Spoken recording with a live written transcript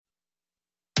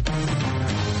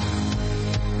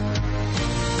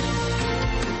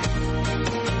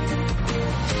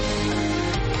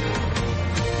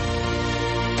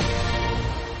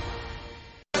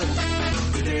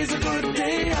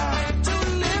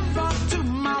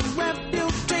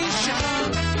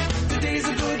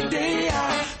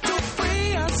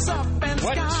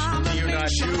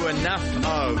enough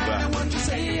of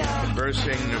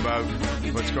conversing about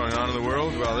what's going on in the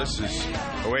world? Well, this is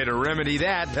a way to remedy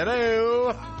that.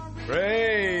 Hello!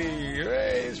 Hooray!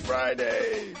 Hooray! It's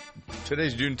Friday!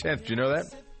 Today's June 10th. Do you know that?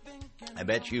 I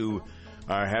bet you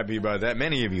are happy about that.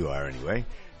 Many of you are, anyway.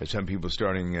 There's some people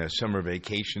starting summer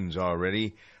vacations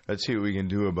already. Let's see what we can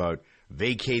do about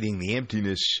vacating the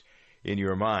emptiness in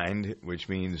your mind, which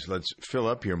means let's fill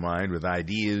up your mind with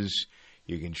ideas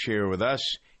you can share with us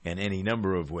in any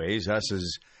number of ways. Us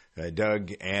as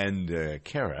Doug and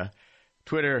Kara.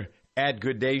 Twitter,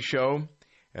 @GoodDayShow.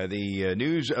 The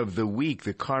news of the week,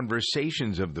 the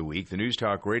conversations of the week, the News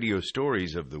Talk Radio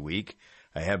stories of the week.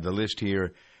 I have the list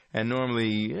here. And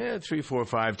normally 3, 4,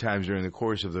 5 times during the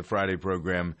course of the Friday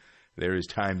program, there is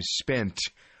time spent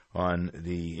on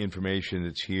the information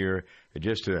that's here.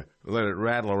 Just to let it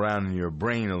rattle around in your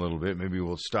brain a little bit. Maybe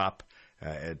we'll stop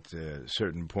at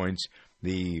certain points.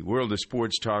 The World of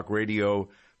Sports Talk Radio,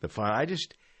 I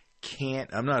just can't.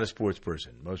 I'm not a sports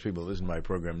person. Most people who listen to my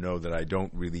program know that I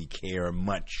don't really care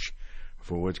much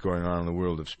for what's going on in the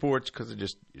world of sports because it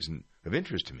just isn't of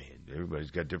interest to me.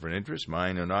 Everybody's got different interests.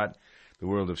 Mine are not the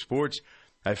world of sports.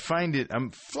 I find it,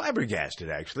 I'm flabbergasted,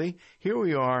 actually. Here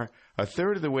we are, a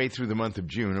third of the way through the month of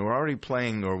June, and we're already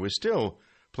playing, or we're still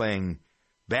playing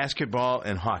basketball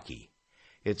and hockey.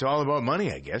 It's all about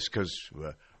money, I guess, because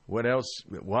what else?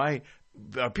 Why?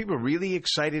 Are people really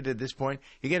excited at this point?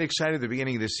 You get excited at the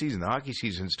beginning of this season. The hockey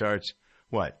season starts,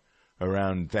 what,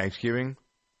 around Thanksgiving?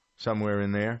 Somewhere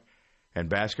in there. And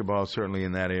basketball certainly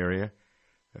in that area.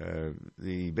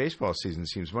 The baseball season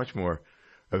seems much more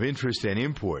of interest and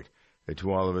import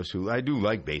to all of us who, I do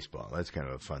like baseball. That's kind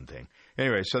of a fun thing.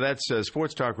 Anyway, so that's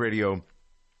Sports Talk Radio.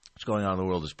 What's going on in the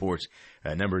world of sports?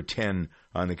 Number 10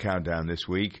 on the countdown this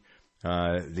week.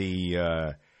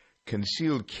 The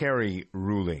concealed carry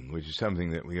ruling, which is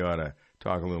something that we ought to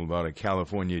talk a little about. A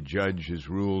California judge has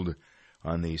ruled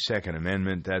on the Second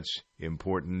Amendment. That's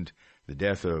important. The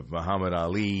death of Muhammad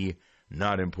Ali,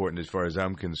 not important as far as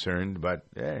I'm concerned. But,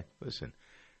 listen,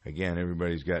 again,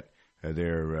 everybody's got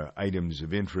their items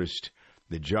of interest.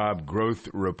 The job growth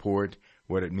report,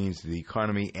 what it means to the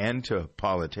economy and to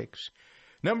politics.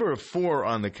 Number 4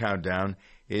 on the countdown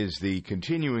is the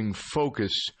continuing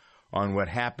focus on what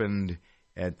happened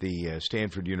at the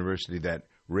Stanford University, that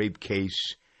rape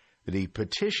case. The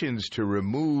petitions to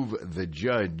remove the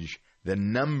judge, the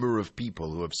number of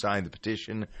people who have signed the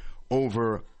petition,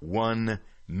 over 1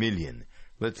 million.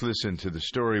 Let's listen to the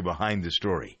story behind the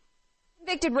story.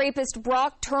 Convicted rapist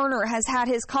Brock Turner has had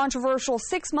his controversial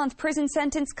 6-month prison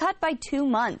sentence cut by 2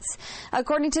 months.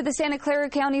 According to the Santa Clara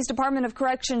County's Department of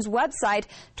Corrections website,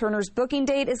 Turner's booking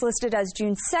date is listed as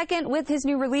June 2nd, with his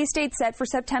new release date set for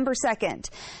September 2nd.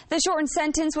 The shortened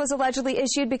sentence was allegedly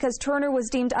issued because Turner was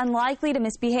deemed unlikely to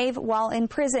misbehave while in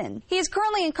prison. He is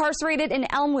currently incarcerated in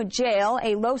Elmwood Jail,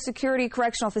 a low-security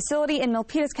correctional facility in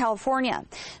Milpitas, California.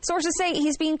 Sources say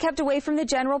he's being kept away from the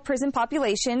general prison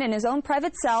population in his own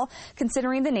private cell, considering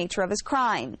the nature of his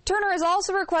crime. Turner has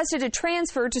also requested a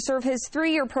transfer to serve his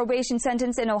 3-year probation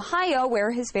sentence in Ohio, where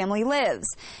his family lives.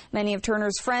 Many of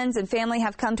Turner's friends and family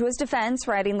have come to his defense,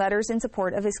 writing letters in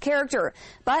support of his character.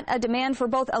 But a demand for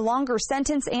both a longer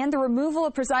sentence and the removal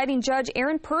of presiding judge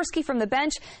Aaron Persky from the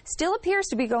bench still appears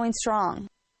to be going strong.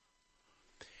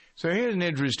 So here's an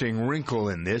interesting wrinkle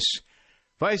in this.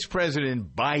 Vice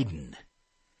President Biden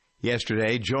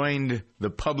yesterday joined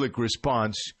the public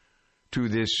response to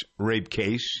this rape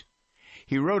case.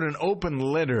 He wrote an open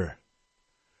letter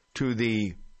to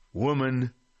the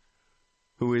woman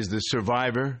who is the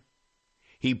survivor.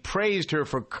 He praised her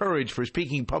for courage for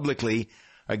speaking publicly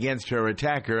against her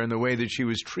attacker and the way that she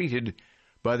was treated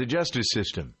by the justice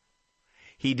system.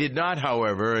 He did not,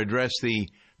 however, address the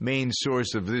main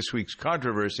source of this week's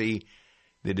controversy,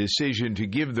 the decision to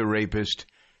give the rapist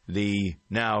the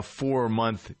now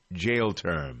 4-month jail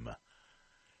term.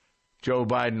 Joe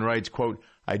Biden writes, quote,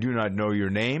 "I do not know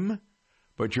your name,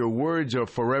 but your words are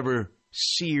forever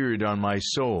seared on my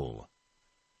soul."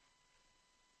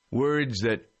 Words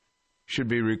that should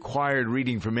be required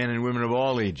reading for men and women of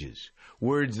all ages.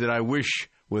 Words that I wish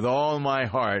with all my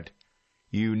heart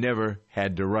you never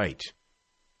had to write.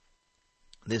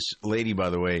 This lady,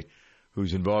 by the way,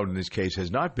 who's involved in this case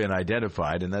has not been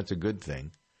identified, and that's a good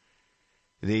thing.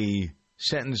 The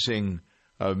sentencing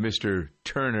of Mr.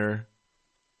 Turner,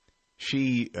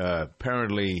 she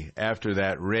apparently, after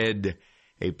that, read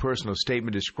a personal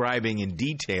statement describing in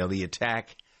detail the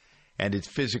attack and its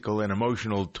physical and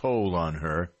emotional toll on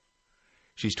her.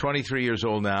 She's 23 years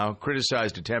old now,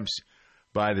 criticized attempts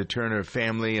by the Turner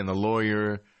family and the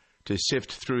lawyer to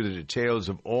sift through the details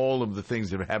of all of the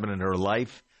things that have happened in her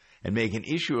life and make an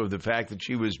issue of the fact that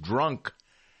she was drunk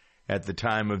at the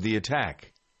time of the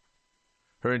attack.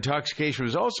 Her intoxication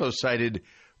was also cited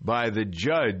by the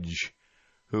judge,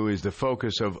 who is the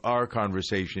focus of our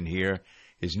conversation here.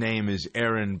 His name is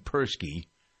Aaron Persky.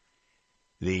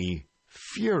 The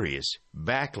furious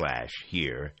backlash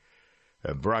here.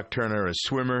 Brock Turner, a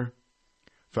swimmer,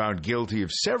 found guilty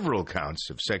of several counts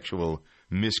of sexual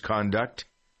misconduct.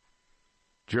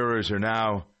 Jurors are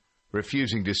now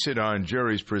refusing to sit on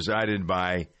juries presided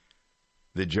by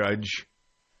the judge.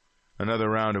 Another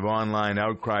round of online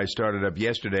outcry started up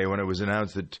yesterday when it was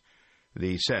announced that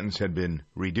the sentence had been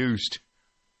reduced.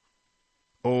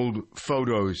 Old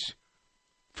photos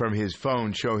from his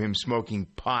phone show him smoking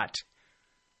pot,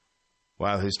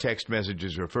 while his text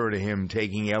messages refer to him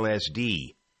taking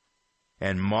LSD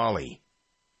and Molly.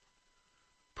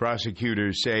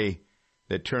 Prosecutors say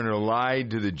that Turner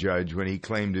lied to the judge when he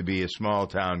claimed to be a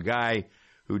small-town guy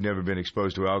who'd never been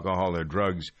exposed to alcohol or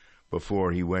drugs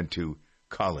before he went to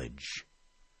college.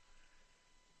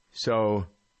 So,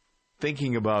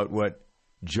 thinking about what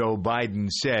Joe Biden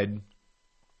said,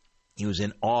 he was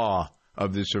in awe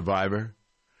of the survivor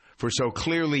for so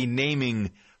clearly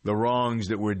naming the wrongs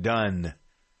that were done,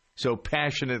 so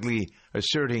passionately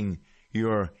asserting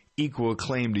your equal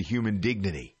claim to human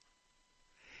dignity.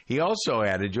 He also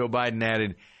added, Joe Biden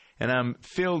added, and I'm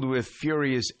filled with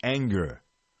furious anger,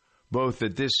 both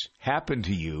that this happened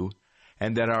to you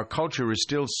and that our culture is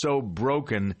still so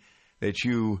broken that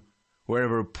you were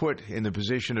ever put in the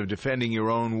position of defending your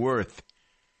own worth.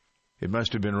 It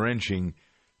must have been wrenching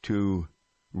to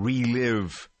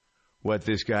relive what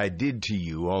this guy did to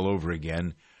you all over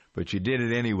again, but you did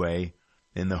it anyway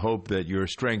in the hope that your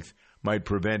strength might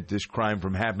prevent this crime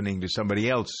from happening to somebody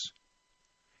else.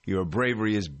 Your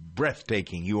bravery is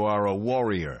breathtaking. You are a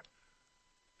warrior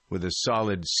with a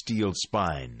solid steel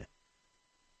spine.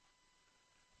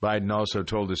 Biden also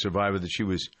told the survivor that she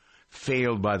was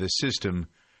failed by the system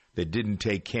that didn't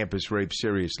take campus rape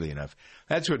seriously enough.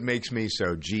 That's what makes me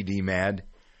so GD mad.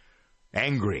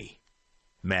 Angry.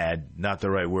 Mad, not the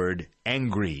right word.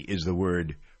 Angry is the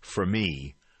word for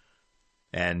me.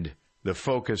 And the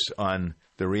focus on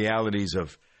the realities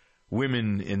of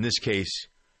women, in this case,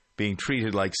 being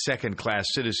treated like second-class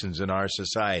citizens in our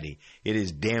society. It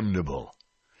is damnable.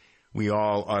 We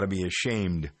all ought to be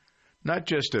ashamed, not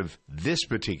just of this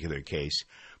particular case,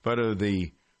 but of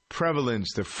the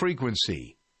prevalence, the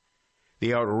frequency,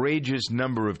 the outrageous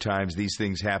number of times these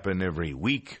things happen every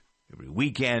week, every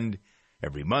weekend,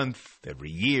 every month,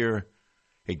 every year.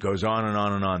 It goes on and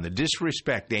on and on. The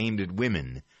disrespect aimed at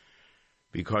women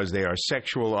because they are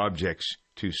sexual objects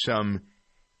to some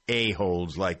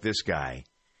a-holes like this guy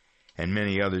and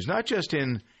many others, not just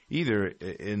in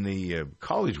the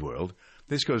college world.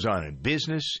 This goes on in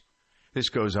business. This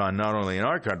goes on not only in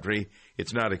our country.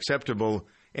 It's not acceptable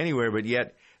anywhere, but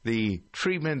yet the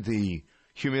treatment, the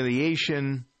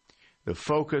humiliation, the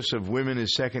focus of women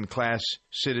as second-class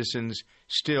citizens,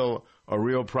 still a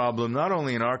real problem, not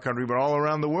only in our country, but all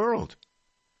around the world.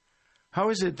 How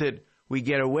is it that we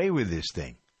get away with this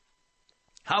thing?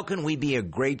 How can we be a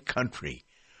great country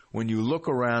when you look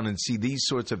around and see these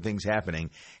sorts of things happening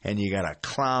and you got a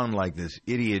clown like this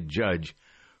idiot judge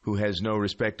who has no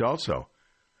respect also?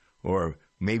 Or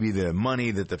maybe the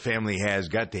money that the family has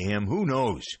got to him. Who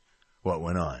knows what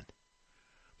went on?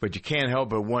 But you can't help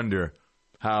but wonder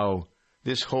how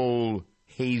this whole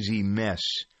hazy mess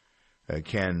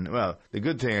the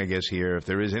good thing, I guess, here, if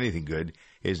there is anything good,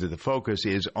 is that the focus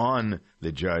is on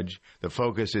the judge. The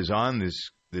focus is on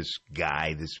this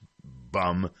guy, this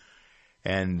bum,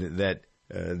 and that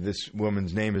this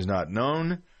woman's name is not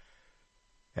known,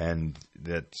 and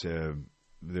that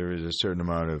there is a certain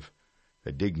amount of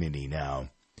dignity now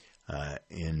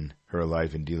in her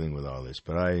life in dealing with all this.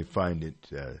 But I find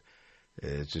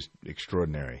it's just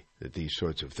extraordinary that these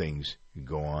sorts of things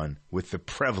go on with the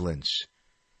prevalence,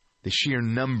 the sheer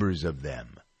numbers of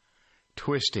them,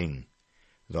 twisting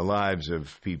the lives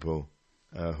of people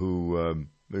who,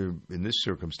 in this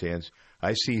circumstance,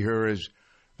 I see her as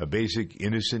a basic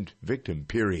innocent victim,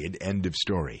 period, end of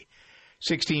story.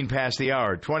 16 past the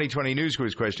hour, 2020 News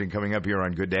Quiz question coming up here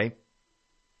on Good Day.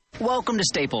 Welcome to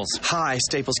Staples. Hi,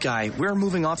 Staples guy. We're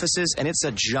moving offices, and it's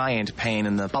a giant pain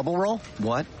in the... Bubble roll?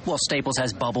 What? Well, Staples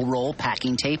has bubble roll,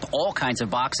 packing tape, all kinds of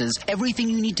boxes, everything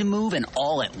you need to move, and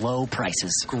all at low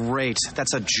prices. Great.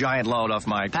 That's a giant load off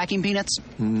my... Packing peanuts?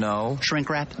 No. Shrink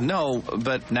wrap? No,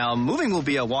 but now moving will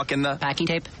be a walk in the... Packing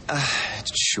tape?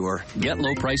 Sure. Get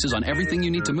low prices on everything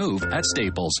you need to move at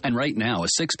Staples. And right now, a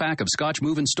 6-pack of Scotch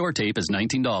Move and Store tape is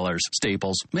 $19.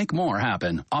 Staples. Make more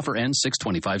happen. Offer ends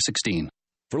 6/25/16.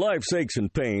 For life's aches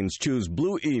and pains, choose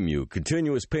Blue Emu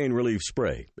Continuous Pain Relief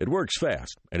Spray. It works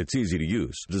fast, and it's easy to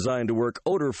use. Designed to work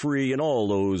odor-free in all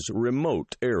those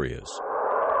remote areas.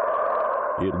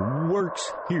 It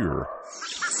works here.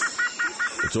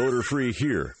 It's odor-free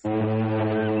here.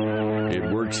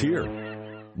 It works here.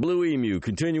 Blue Emu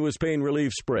Continuous Pain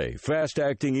Relief Spray.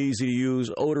 Fast-acting, easy-to-use,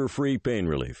 odor-free pain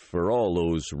relief for all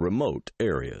those remote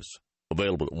areas.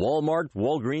 Available at Walmart,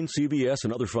 Walgreens, CVS,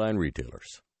 and other fine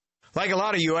retailers. Like a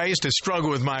lot of you, I used to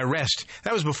struggle with my rest.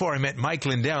 That was before I met Mike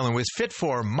Lindell and was fit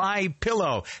for My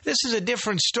Pillow. This is a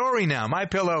different story now. My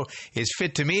Pillow is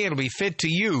fit to me. It'll be fit to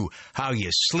you. How you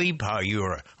sleep, how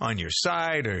you're on your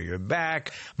side or your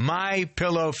back. My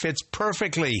Pillow fits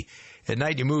perfectly. At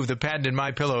night, you move the patented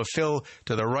My Pillow fill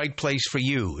to the right place for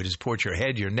you. It'll support your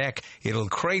head, your neck. It'll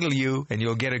cradle you, and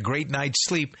you'll get a great night's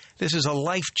sleep. This is a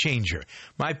life changer.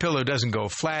 My Pillow doesn't go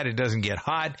flat. It doesn't get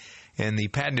hot. And the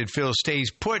patented fill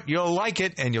stays put. You'll like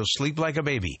it, and you'll sleep like a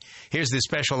baby. Here's the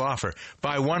special offer.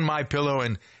 Buy one My Pillow,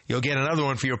 and you'll get another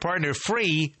one for your partner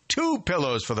free. 2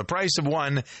 pillows for the price of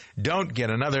one. Don't get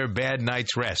another bad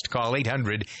night's rest. Call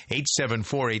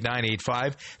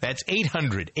 800-874-8985. That's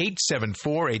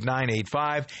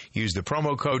 800-874-8985. Use the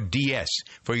promo code DS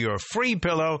for your free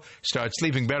pillow. Start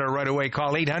sleeping better right away.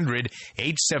 Call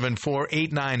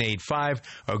 800-874-8985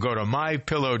 or go to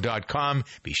mypillow.com.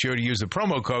 Be sure to use the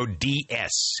promo code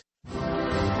DS.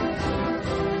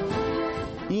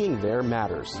 Being there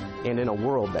matters, and in a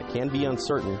world that can be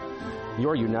uncertain,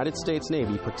 your United States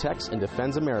Navy protects and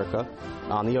defends America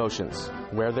on the oceans.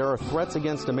 Where there are threats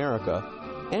against America,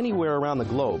 anywhere around the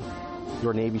globe,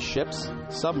 your Navy's ships,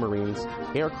 submarines,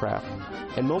 aircraft,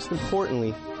 and most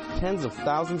importantly, tens of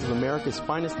thousands of America's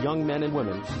finest young men and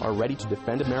women are ready to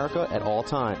defend America at all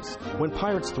times. When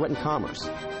pirates threaten commerce,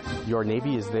 your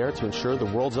Navy is there to ensure the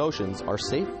world's oceans are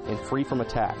safe and free from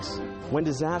attacks. When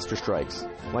disaster strikes,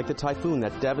 like the typhoon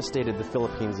that devastated the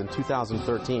Philippines in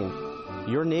 2013,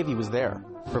 your Navy was there,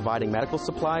 providing medical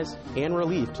supplies and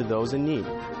relief to those in need.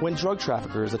 When drug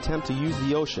traffickers attempt to use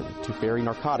the ocean to ferry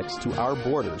narcotics to our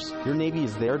borders, your Navy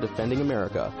is there defending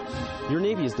America. Your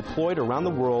Navy is deployed around the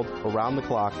world, around the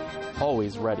clock,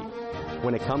 always ready.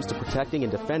 When it comes to protecting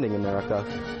and defending America,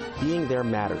 being there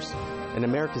matters, and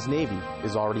America's Navy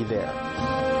is already there.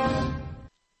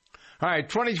 All right,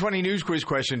 2020 News Quiz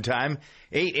question time.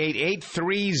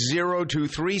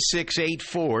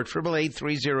 888-302-3684,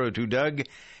 888-302-DOUG.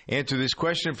 Answer this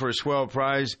question for a swell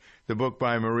prize. The book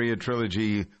by Maria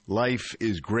Trilogy, Life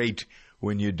is Great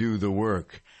When You Do the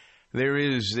Work. There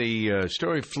is a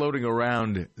story floating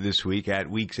around this week, at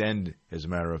week's end, as a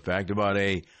matter of fact, about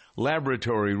a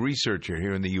laboratory researcher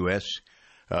here in the U.S.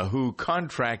 Who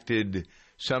contracted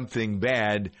something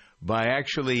bad by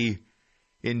actually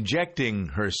injecting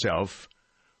herself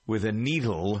with a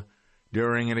needle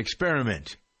during an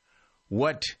experiment.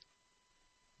 What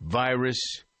virus,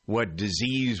 what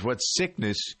disease, what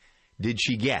sickness did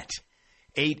she get?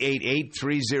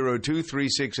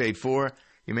 888-302-3684.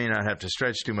 You may not have to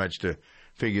stretch too much to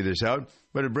figure this out,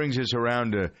 but it brings us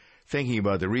around to thinking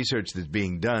about the research that's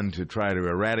being done to try to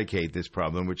eradicate this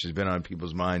problem, which has been on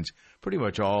people's minds pretty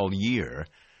much all year.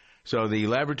 So the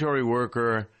laboratory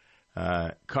worker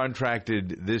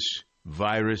contracted this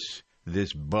virus,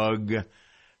 this bug,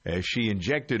 as she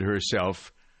injected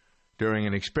herself during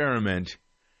an experiment.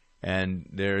 And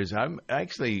I'm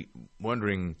actually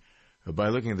wondering, by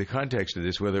looking at the context of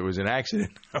this, whether it was an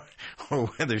accident or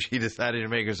whether she decided to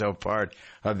make herself part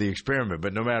of the experiment.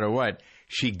 But no matter what,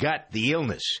 she got the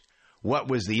illness. What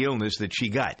was the illness that she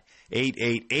got?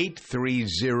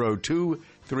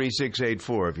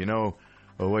 888-302-3684. If you know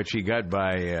what she got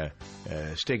by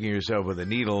sticking yourself with a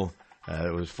needle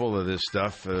that was full of this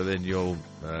stuff, then you'll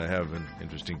have an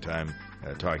interesting time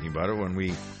talking about it when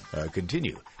we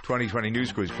continue. 2020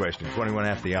 News Quiz question, 21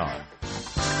 after the hour.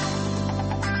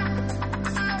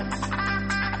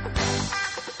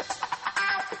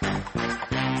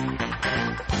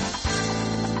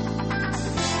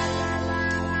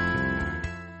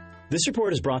 This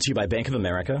report is brought to you by Bank of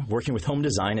America, working with home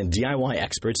design and DIY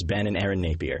experts Ben and Aaron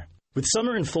Napier. With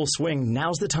summer in full swing,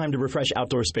 now's the time to refresh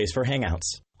outdoor space for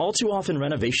hangouts. All too often,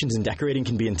 renovations and decorating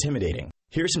can be intimidating.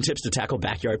 Here are some tips to tackle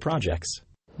backyard projects.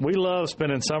 We love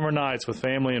spending summer nights with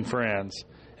family and friends.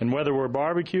 And whether we're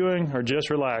barbecuing or just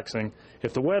relaxing,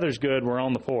 if the weather's good, we're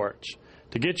on the porch.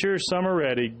 To get yours summer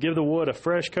ready, give the wood a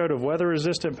fresh coat of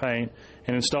weather-resistant paint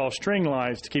and install string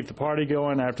lights to keep the party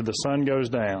going after the sun goes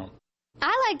down.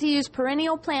 I like to use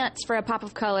perennial plants for a pop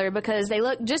of color because they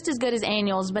look just as good as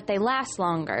annuals, but they last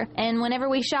longer. And whenever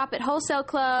we shop at wholesale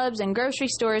clubs and grocery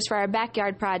stores for our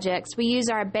backyard projects, we use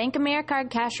our Bank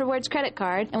Americard Cash Rewards credit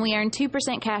card, and we earn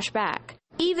 2% cash back.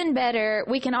 Even better,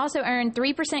 we can also earn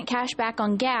 3% cash back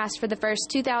on gas for the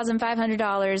first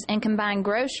 $2,500 and combine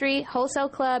grocery, wholesale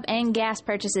club, and gas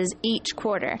purchases each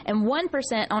quarter, and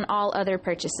 1% on all other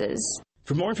purchases.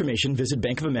 For more information, visit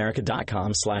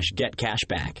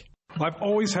bankofamerica.com/getcashback. I've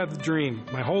always had the dream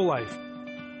my whole life.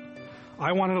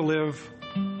 I wanted to live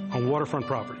on waterfront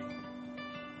property.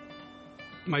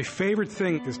 My favorite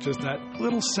thing is just that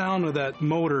little sound of that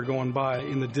motor going by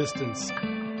in the distance.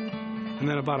 And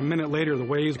then about a minute later, the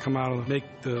waves come out and make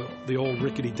the old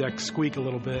rickety deck squeak a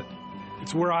little bit.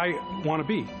 It's where I want to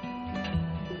be.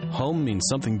 Home means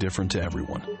something different to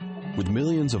everyone. With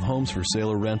millions of homes for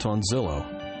sale or rent on Zillow,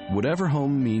 whatever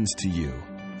home means to you,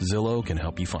 Zillow can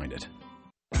help you find it.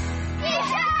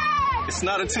 It's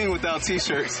not a team without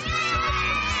T-shirts.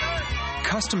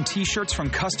 Custom T-shirts from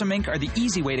Custom Ink are the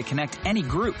easy way to connect any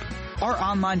group. Our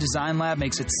online design lab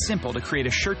makes it simple to create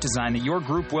a shirt design that your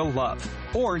group will love.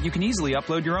 Or you can easily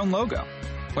upload your own logo.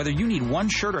 Whether you need one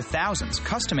shirt or thousands,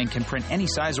 Custom Ink can print any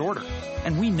size order.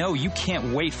 And we know you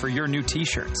can't wait for your new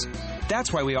T-shirts.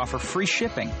 That's why we offer free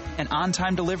shipping, and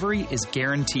on-time delivery is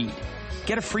guaranteed.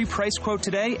 Get a free price quote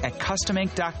today at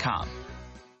customink.com.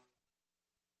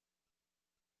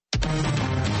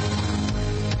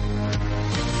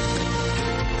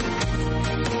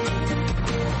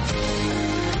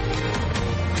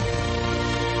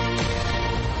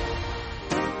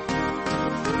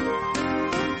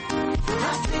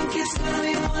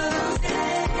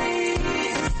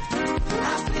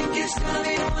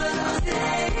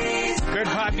 Good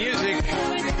pop music.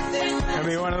 Gonna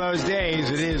be one of those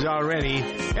days. It is already.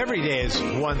 Every day is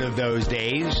one of those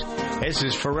days. This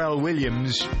is Pharrell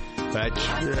Williams, but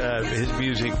his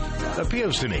music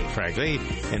appeals to me, frankly,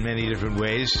 in many different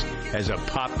ways. As a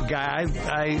pop guy,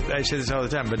 I say this all the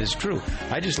time, but it's true.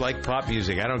 I just like pop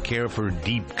music. I don't care for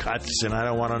deep cuts, and I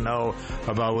don't want to know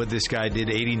about what this guy did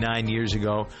 89 years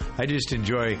ago. I just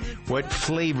enjoy what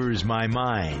flavors my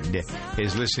mind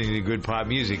is listening to good pop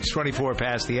music. It's 24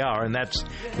 past the hour, and that's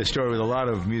the story with a lot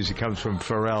of music comes from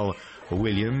Pharrell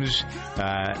Williams.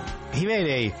 He made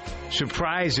a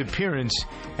surprise appearance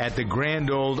at the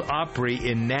Grand Ole Opry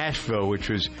in Nashville, which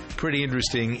was pretty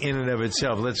interesting in and of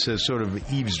itself. Let's sort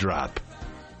of eavesdrop.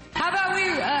 How about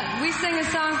we sing a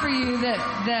song for you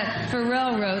that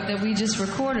Pharrell wrote that we just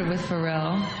recorded with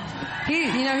Pharrell.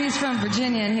 He's from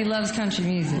Virginia and he loves country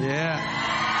music. Yeah.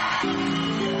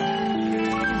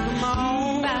 Come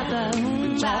on,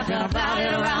 been talking about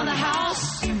it around the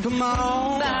house. Come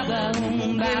on,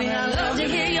 baby, I love to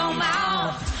hear your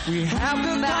mouth. We have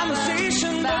good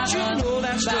conversation, but you know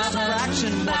that's just a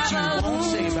fraction. What you won't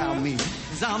say about me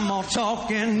is I'm more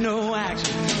talking, no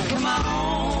action. Come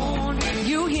on,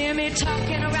 you hear me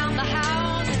talking around the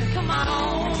house. Come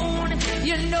on,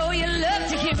 you know you love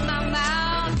to hear my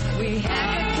mouth. We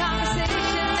have good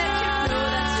conversation, that you know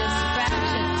that's just a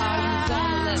fraction. Are you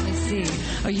gonna let me see?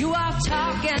 Are you off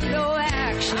talking, no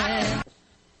action?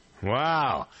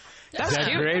 Wow. That's Is that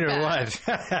cute. great or what?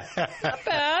 Not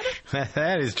bad.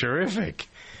 That is terrific.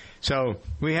 So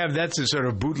that's a sort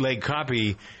of bootleg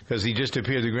copy because he just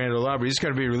appeared at the Grand Ole Opry. It's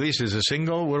going to be released as a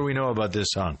single. What do we know about this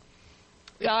song?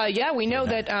 Yeah, we know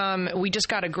that we just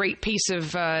got a great piece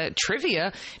of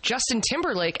trivia. Justin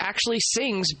Timberlake actually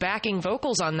sings backing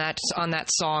vocals on that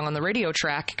song on the radio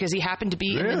track because he happened to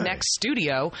be in the next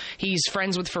studio. He's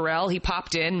friends with Pharrell. He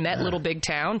popped in, met Little Big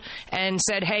Town, and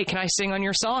said, "Hey, can I sing on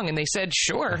your song?" And they said,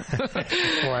 "Sure."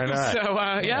 Why not? So,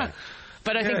 yeah.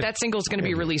 But I think that single is going to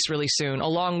be released really soon,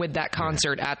 along with that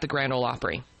concert at the Grand Ole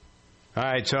Opry. All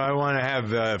right, so I want to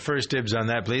have first dibs on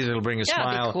that, please. It'll bring a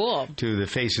smile to the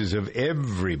faces of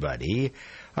everybody.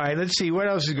 All right, let's see. What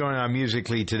else is going on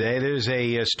musically today? There's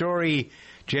a story,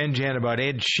 Jen, about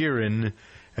Ed Sheeran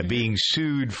being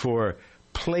sued for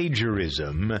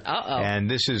plagiarism. Uh-oh. And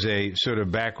this is a sort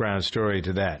of background story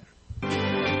to that.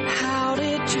 How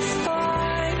did you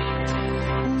find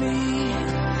me?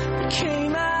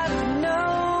 Came out of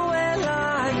nowhere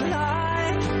like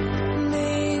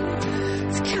lightning.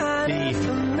 It's kind of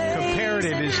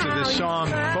comparative is to the song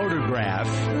Photograph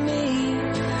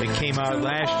that came out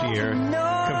last year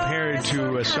compared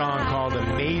to a song called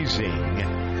Amazing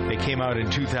that came out in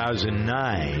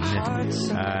 2009.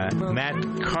 Matt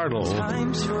Cardle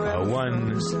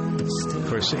won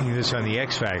for singing this on the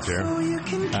X Factor.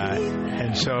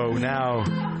 And so now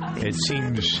it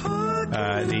seems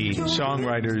the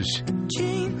songwriters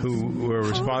who were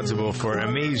responsible for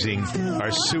Amazing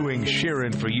are suing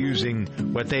Sheeran for using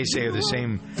what they say are the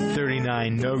same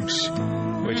 39 notes,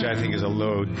 which I think is a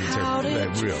load. It's a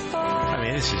real I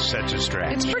mean, this is such a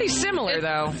stretch. It's pretty similar,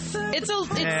 though. It's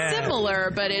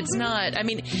similar, but it's not. I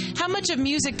mean, how much of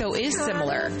music, though, is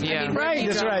similar? Yeah. I mean, Right,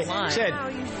 that's right. I said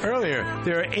earlier,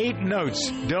 there are 8 notes.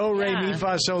 Do, re, mi,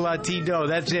 fa, sol, la, ti, do.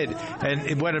 That's it.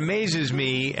 And what amazes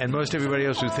me, and most everybody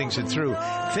else who thinks it through,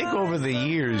 think over the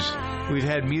years, we've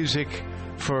had music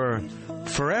for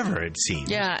forever, it seems.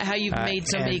 Yeah, how you've made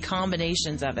so many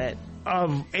combinations of it.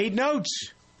 Of 8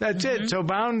 notes. That's it. So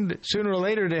bound sooner or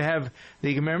later to have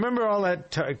the. Remember all that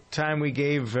time we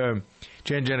gave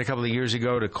Jen a couple of years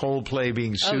ago to Coldplay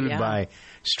being sued by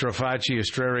Strafacci or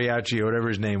Strariacci or whatever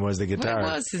his name was, the guitarist.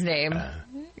 What was his name?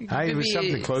 It was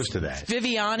something close to that.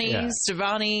 Viviani, Yeah.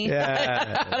 Stevani.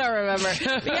 Yeah. I don't remember.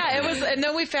 But yeah, it was, and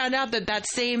then we found out that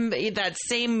same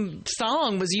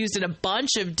song was used in a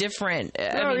bunch of different,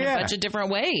 a bunch of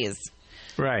different ways.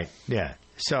 Right. Yeah.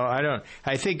 So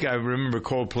I think I remember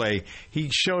Coldplay. He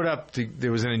showed up.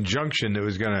 There was an injunction that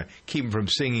was going to keep him from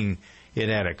singing it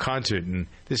at a concert, and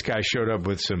this guy showed up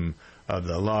with some of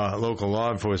the local law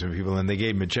enforcement people, and they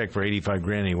gave him a check for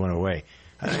 $85,000 and he went away.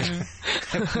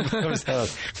 That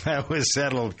was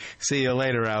settled. See you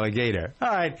later, alligator. All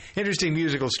right. Interesting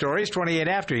musical stories. 28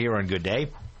 after here on Good Day.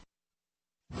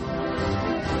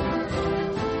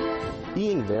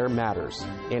 Being there matters,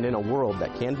 and in a world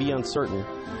that can be uncertain,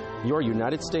 your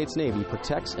United States Navy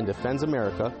protects and defends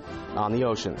America on the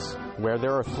oceans. Where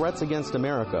there are threats against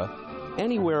America,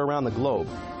 anywhere around the globe,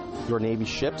 your Navy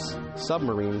ships,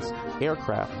 submarines,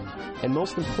 aircraft, and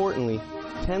most importantly,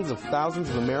 tens of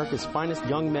thousands of America's finest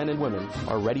young men and women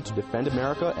are ready to defend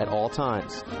America at all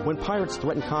times. When pirates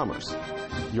threaten commerce,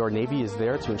 your Navy is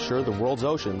there to ensure the world's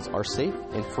oceans are safe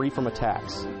and free from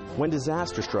attacks. When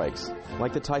disaster strikes,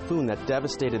 like the typhoon that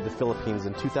devastated the Philippines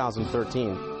in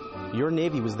 2013, your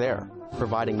Navy was there,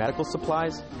 providing medical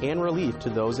supplies and relief to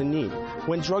those in need.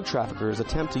 When drug traffickers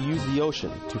attempt to use the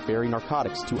ocean to ferry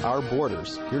narcotics to our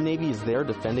borders, your Navy is there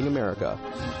defending America.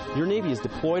 Your Navy is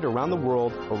deployed around the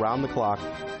world, around the clock,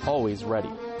 always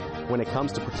ready. When it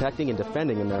comes to protecting and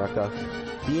defending America,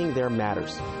 being there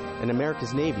matters, and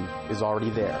America's Navy is already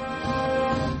there.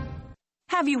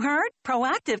 Have you heard?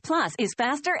 Proactive Plus is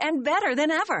faster and better than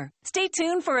ever. Stay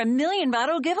tuned for a $1 million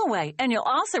bottle giveaway, and you'll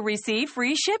also receive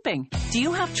free shipping. Do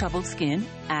you have troubled skin?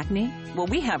 Acne? Well,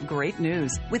 we have great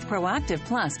news. With Proactive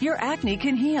Plus, your acne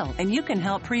can heal, and you can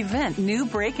help prevent new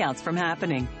breakouts from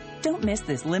happening. Don't miss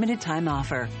this limited time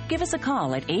offer. Give us a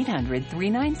call at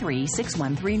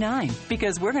 800-393-6139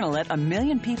 because we're going to let 1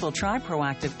 million people try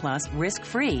Proactive Plus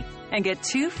risk-free and get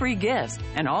 2 free gifts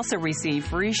and also receive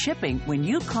free shipping when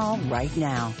you call right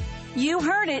now. You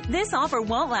heard it. This offer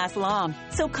won't last long.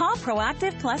 So call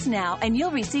Proactive Plus now and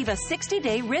you'll receive a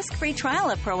 60-day risk-free trial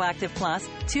of Proactive Plus,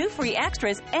 2 free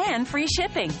extras, and free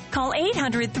shipping. Call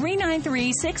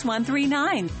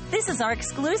 800-393-6139. This is our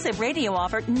exclusive radio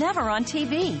offer, never on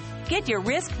TV. Get your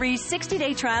risk-free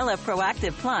 60-day trial of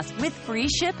Proactive Plus with free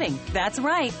shipping. That's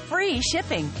right, free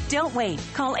shipping. Don't wait.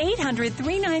 Call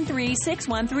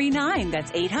 800-393-6139.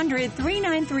 That's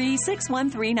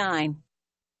 800-393-6139.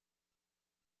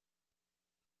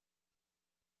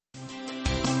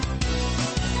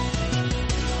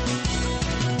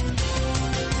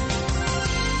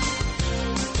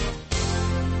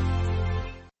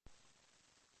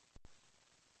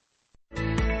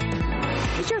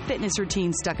 Is your fitness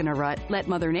routine stuck in a rut? Let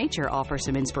Mother Nature offer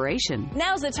some inspiration.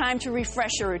 Now's the time to refresh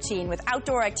your routine with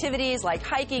outdoor activities like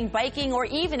hiking, biking, or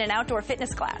even an outdoor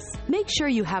fitness class. Make sure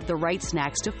you have the right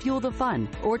snacks to fuel the fun.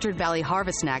 Orchard Valley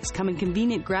Harvest Snacks come in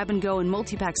convenient grab-and-go and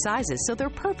multi-pack sizes, so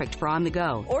they're perfect for on the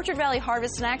go. Orchard Valley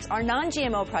Harvest Snacks are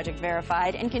non-GMO project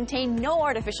verified and contain no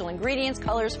artificial ingredients,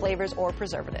 colors, flavors, or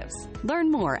preservatives.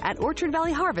 Learn more at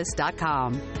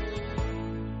orchardvalleyharvest.com.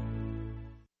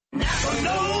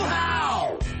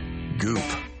 Know-how! Goop,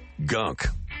 gunk,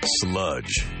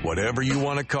 sludge, whatever you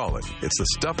want to call it. It's the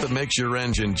stuff that makes your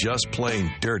engine just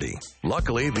plain dirty.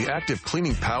 Luckily, the active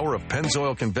cleaning power of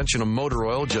Pennzoil Conventional Motor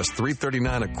Oil, just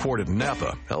 $3.39 a quart at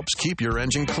Napa, helps keep your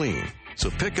engine clean.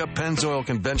 So pick up Pennzoil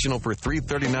Conventional for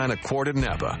 $3.39 a quart at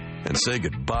Napa and say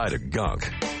goodbye to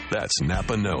gunk. That's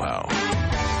Napa know-how.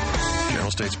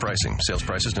 General states pricing. Sales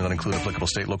prices do not include applicable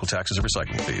state, local taxes, or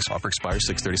recycling fees. Offer expires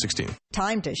 6/30/16.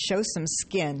 Time to show some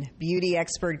skin. Beauty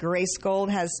expert Grace Gold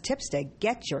has tips to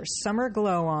get your summer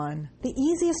glow on. The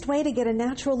easiest way to get a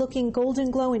natural-looking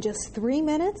golden glow in just 3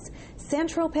 minutes?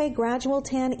 Saint-Tropez Gradual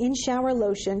Tan In-Shower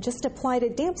Lotion. Just apply to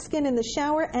damp skin in the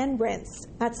shower and rinse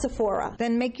at Sephora.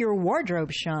 Then make your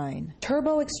wardrobe shine.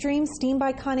 Turbo Extreme Steam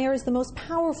by Conair is the most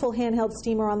powerful handheld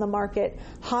steamer on the market.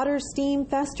 Hotter steam,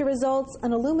 faster results,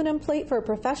 an aluminum plate for a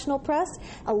professional press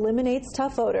eliminates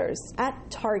tough odors at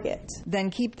Target. Then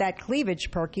keep that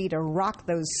cleavage perky to rock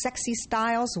those sexy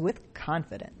styles with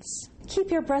confidence.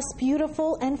 Keep your breasts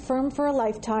beautiful and firm for a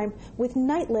lifetime with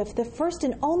Nightlift, the first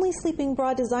and only sleeping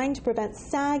bra designed to prevent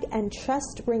sag and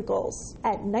chest wrinkles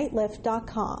at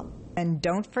nightlift.com. And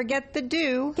don't forget the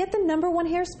dew. Get the #1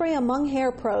 hairspray among hair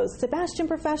pros, Sebastian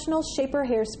Professional Shaper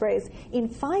Hairsprays, in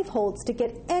 5 holds to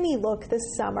get any look this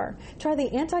summer. Try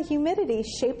the Anti-Humidity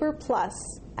Shaper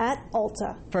Plus at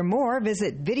Ulta. For more,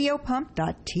 visit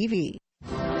videopump.tv.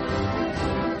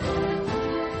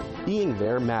 Being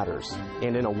there matters,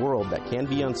 and in a world that can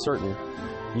be uncertain,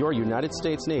 your United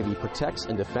States Navy protects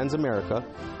and defends America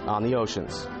on the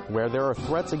oceans. Where there are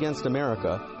threats against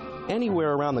America,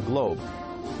 anywhere around the globe,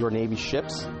 your Navy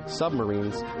ships,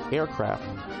 submarines, aircraft,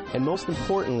 and most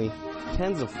importantly,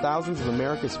 tens of thousands of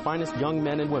America's finest young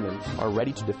men and women are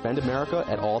ready to defend America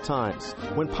at all times.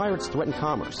 When pirates threaten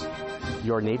commerce,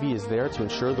 your Navy is there to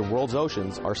ensure the world's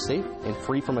oceans are safe and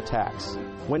free from attacks.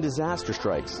 When disaster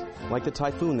strikes, like the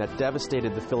typhoon that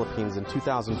devastated the Philippines in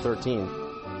 2013,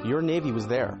 your Navy was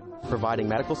there, providing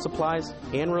medical supplies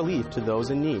and relief to those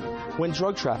in need. When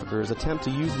drug traffickers attempt to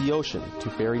use the ocean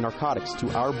to ferry narcotics to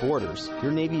our borders,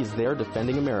 your Navy is there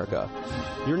defending America.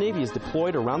 Your Navy is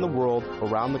deployed around the world,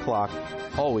 around the clock,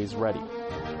 always ready.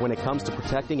 When it comes to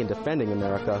protecting and defending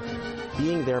America,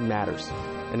 being there matters,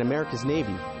 and America's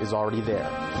Navy is already there.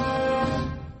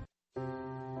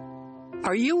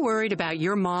 Are you worried about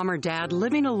your mom or dad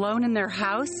living alone in their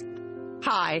house?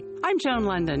 Hi, I'm Joan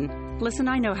London. Listen,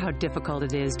 I know how difficult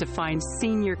it is to find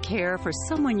senior care for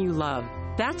someone you love.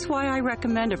 That's why I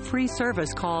recommend a free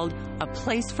service called A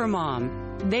Place for Mom.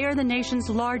 They are the nation's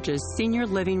largest senior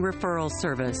living referral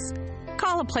service.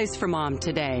 Call A Place for Mom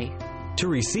today. To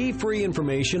receive free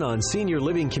information on senior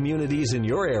living communities in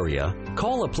your area,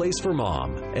 call A Place for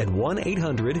Mom at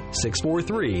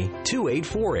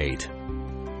 1-800-643-2848.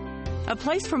 A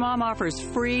Place for Mom offers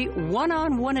free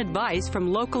one-on-one advice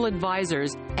from local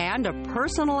advisors and a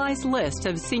personalized list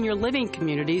of senior living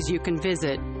communities you can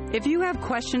visit. If you have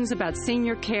questions about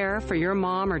senior care for your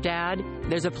mom or dad,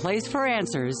 there's a place for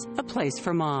answers, A Place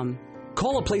for Mom.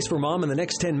 Call A Place for Mom in the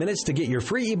next 10 minutes to get your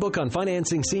free ebook on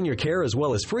financing senior care as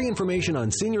well as free information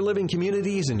on senior living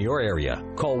communities in your area.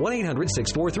 Call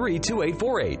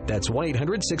 1-800-643-2848. That's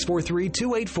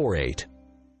 1-800-643-2848.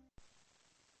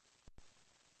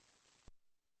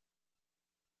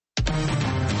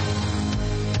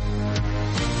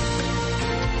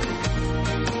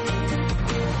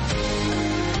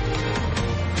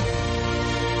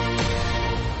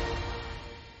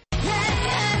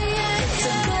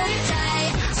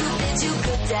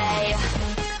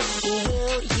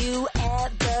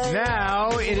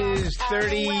 Now it is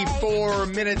 34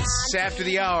 minutes after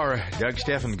the hour. Doug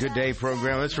Steffen, Good Day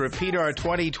program. Let's repeat our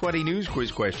 2020 news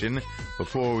quiz question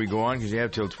before we go on, because you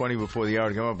have till 20 before the hour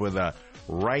to come up with a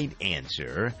right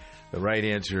answer. The right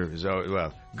answer is,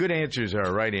 well, good answers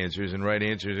are right answers, and right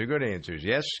answers are good answers.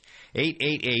 Yes?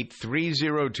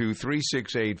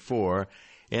 888-302-3684.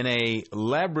 In a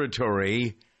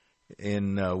laboratory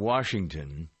in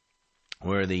Washington,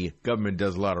 where the government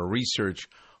does a lot of research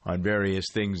on various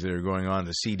things that are going on,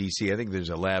 the CDC. I think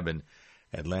there's a lab in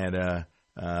Atlanta.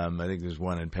 I think there's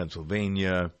one in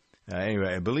Pennsylvania.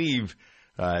 Anyway, I believe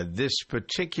this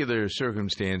particular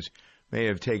circumstance may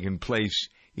have taken place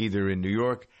either in New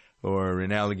York or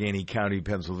in Allegheny County,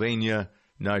 Pennsylvania.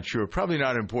 Not sure. Probably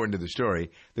not important to the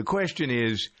story. The question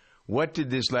is, what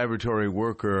did this laboratory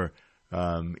worker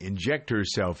inject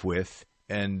herself with?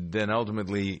 And then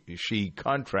ultimately she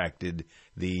contracted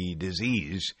the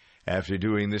disease after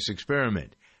doing this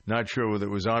experiment. Not sure whether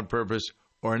it was on purpose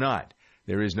or not.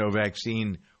 There is no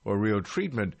vaccine or real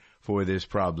treatment for this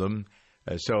problem.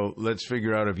 So let's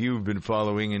figure out if you've been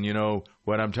following and you know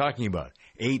what I'm talking about.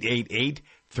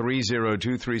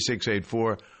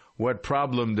 888-302-3684. What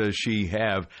problem does she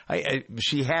have?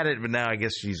 She had it, but now I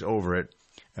guess she's over it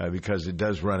because it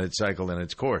does run its cycle and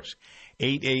its course.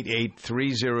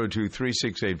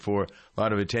 888-302-3684. A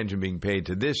lot of attention being paid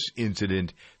to this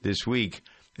incident this week.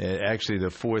 Actually, the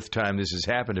fourth time this has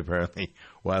happened, apparently,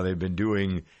 while they've been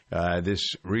doing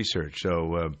this research.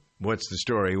 So what's the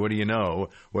story? What do you know?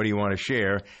 What do you want to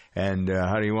share? And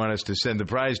how do you want us to send the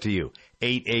prize to you?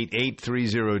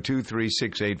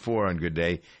 888-302-3684 on Good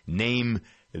Day. Name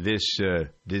this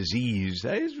disease.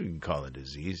 I guess we can call it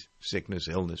disease, sickness,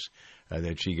 illness,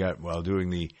 that she got while doing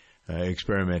the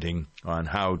experimenting on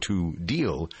how to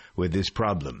deal with this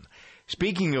problem.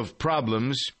 Speaking of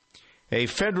problems, a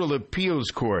federal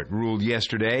appeals court ruled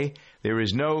yesterday there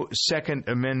is no Second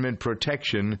Amendment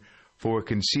protection for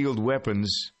concealed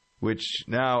weapons, which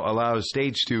now allows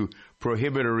states to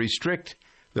prohibit or restrict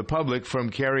the public from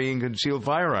carrying concealed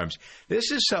firearms.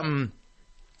 This is something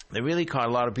that really caught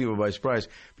a lot of people by surprise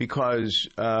because,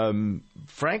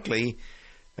 frankly,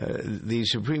 the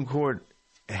Supreme Court,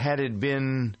 had it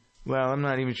been, well, I'm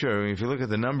not even sure. I mean, if you look at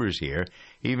the numbers here,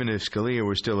 even if Scalia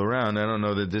were still around, I don't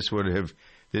know that this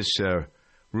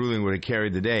ruling would have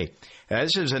carried the day.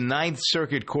 This is a Ninth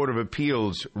Circuit Court of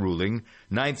Appeals ruling.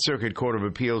 Ninth Circuit Court of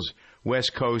Appeals,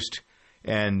 West Coast,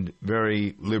 and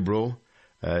very liberal.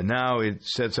 Now it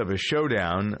sets up a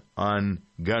showdown on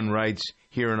gun rights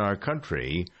here in our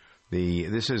country.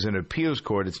 This is an appeals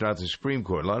court. It's not the Supreme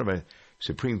Court. A lot of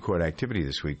Supreme Court activity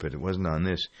this week, but it wasn't on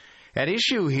this. At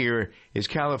issue here is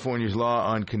California's law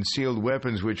on concealed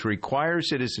weapons, which requires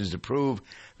citizens to prove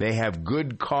they have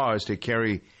good cause to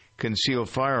carry concealed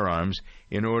firearms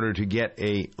in order to get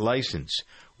a license.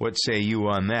 What say you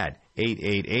on that?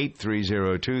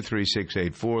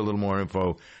 888-302-3684. A little more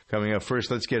info coming up. First,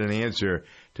 let's get an answer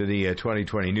to the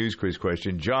 2020 News Quiz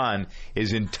question. John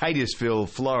is in Titusville,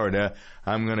 Florida.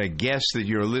 I'm going to guess that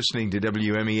you're listening to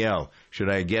WMEL. Should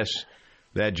I guess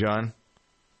that, John?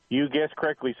 You guessed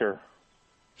correctly, sir.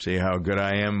 See how good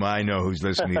I am? I know who's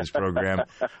listening to this program.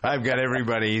 I've got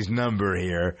everybody's number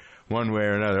here, one way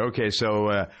or another. Okay,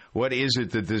 so what is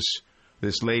it that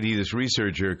this lady, this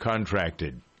researcher,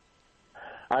 contracted?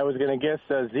 I was going to guess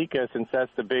Zika, since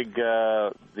that's the big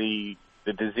the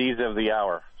disease of the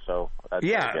hour. So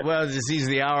well, disease of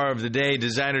the hour of the day,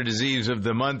 designer disease of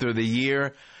the month or the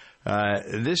year.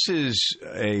 This is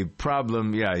a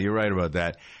problem. Yeah, you're right about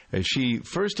that. She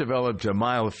first developed a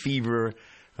mild fever,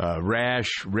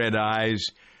 rash, red eyes.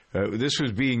 This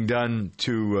was being done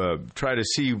to try to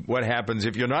see what happens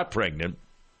if you're not pregnant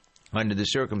under the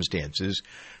circumstances.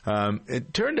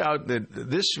 It turned out that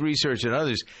this research and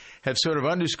others have sort of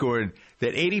underscored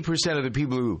that 80% of the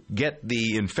people who get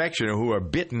the infection or who are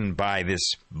bitten by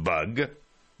this bug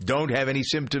don't have any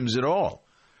symptoms at all.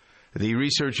 The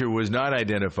researcher was not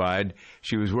identified.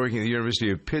 She was working at the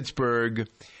University of Pittsburgh.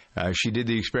 She did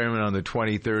the experiment on the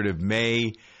 23rd of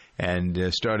May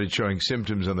and started showing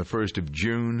symptoms on the 1st of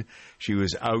June. She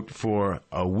was out for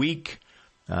a week,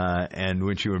 and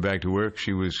when she went back to work,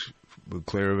 she was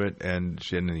clear of it, and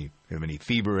she didn't have any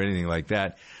fever or anything like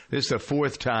that. This is the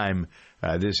fourth time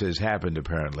this has happened,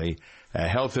 apparently.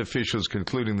 Health officials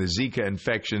concluding the Zika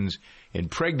infections in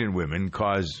pregnant women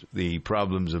cause the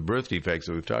problems of birth defects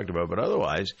that we've talked about. But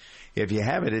otherwise, if you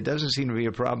have it, it doesn't seem to be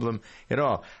a problem at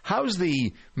all. How's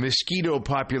the mosquito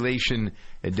population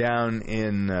down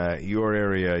in your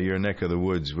area, your neck of the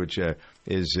woods, which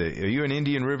is, are you in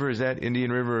Indian River? Is that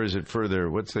Indian River, or is it further?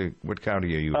 What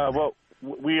county are you in? Well,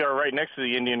 we are right next to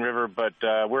the Indian River, but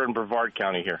we're in Brevard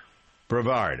County here.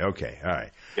 Brevard, okay, all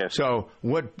right. Yes. So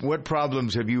what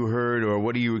problems have you heard, or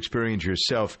what do you experience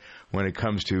yourself when it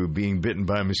comes to being bitten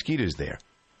by mosquitoes there?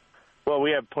 Well,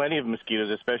 we have plenty of mosquitoes,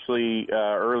 especially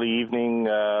early evening.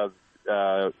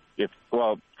 For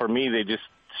me, they just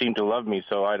seem to love me,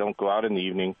 so I don't go out in the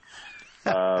evening.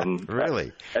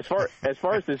 Really? As far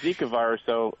as the Zika virus,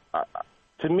 though,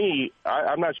 to me,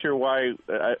 I'm not sure why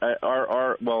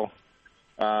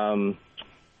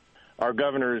our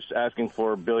governor's asking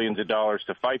for billions of dollars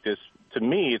to fight this. To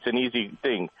me, it's an easy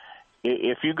thing.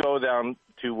 If you go down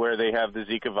to where they have the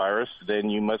Zika virus,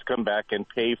 then you must come back and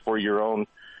pay for your own.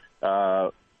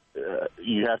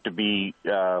 You have to be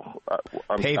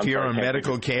pay for your own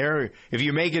medical care. If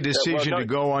you make a decision to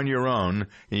go on your own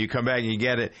and you come back and you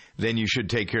get it, then you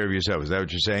should take care of yourself. Is that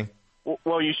what you're saying?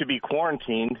 Well, you should be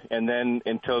quarantined, and then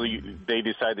until they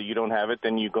decide that you don't have it,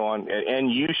 then you go on,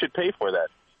 and you should pay for that.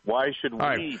 Why should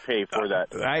we pay for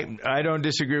that? I don't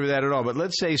disagree with that at all. But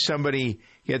let's say somebody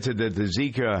gets it that the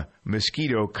Zika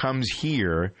mosquito comes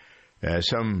here.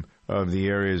 Some of the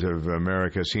areas of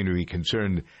America seem to be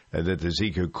concerned that the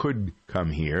Zika could come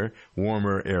here.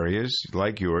 Warmer areas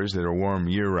like yours that are warm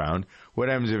year-round. What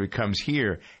happens if it comes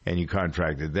here and you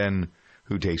contract it? Then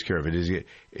who takes care of it? Is it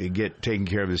get taken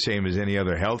care of the same as any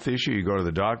other health issue? You go to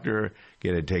the doctor,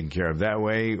 get it taken care of that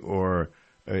way, or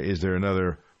is there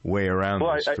another way around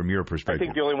this from your perspective? I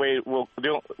think the only way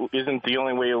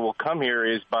it will come here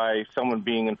is by someone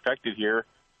being infected here,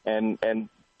 and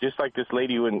just like this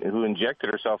lady who injected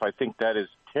herself. I think that is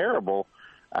terrible.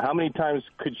 How many times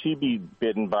could she be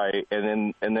bitten by,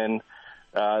 and then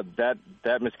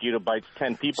that mosquito bites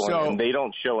 10 people and they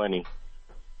don't show any?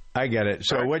 I get it.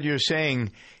 So what you're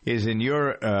saying is, in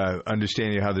your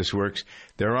understanding of how this works,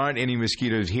 there aren't any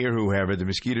mosquitoes here who have it. The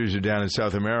mosquitoes are down in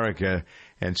South America,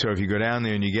 and so if you go down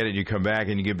there and you get it, you come back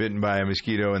and you get bitten by a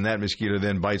mosquito, and that mosquito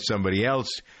then bites somebody else,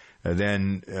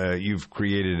 then you've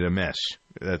created a mess.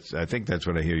 I think that's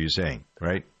what I hear you saying,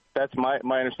 right? That's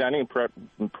my understanding.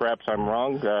 Perhaps I'm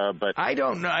wrong, but I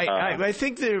don't know. I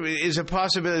think there is a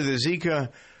possibility the Zika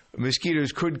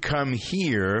mosquitoes could come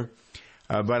here,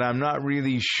 but I'm not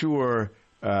really sure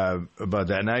about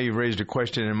that. Now you've raised a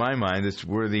question in my mind that's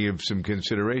worthy of some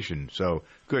consideration. So,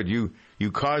 good. You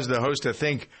caused the host to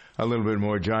think a little bit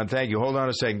more, John. Thank you. Hold on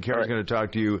a second. Carol's going to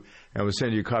talk to you, and we'll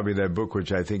send you a copy of that book,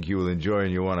 which I think you will enjoy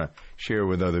and you want to share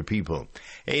with other people.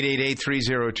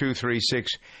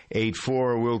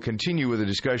 888-302-3684. We'll continue with a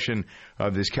discussion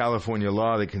of this California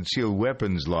law, the concealed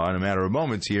weapons law, in a matter of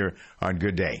moments here on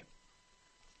Good Day.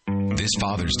 This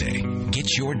Father's Day,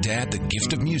 get your dad the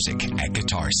gift of music at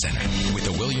Guitar Center. With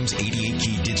a Williams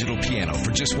 88-key digital piano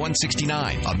for just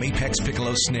 $169, a Mapex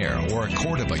piccolo snare, or a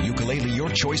Cordoba ukulele, your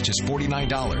choice just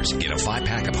 $49. Get a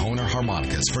 5-pack of Hohner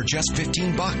harmonicas for just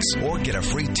 $15. Or get a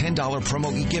free $10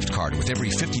 promo e-gift card with every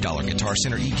 $50 Guitar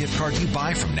Center e-gift card you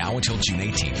buy from now until June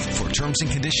 18th. For terms and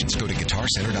conditions, go to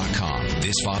GuitarCenter.com.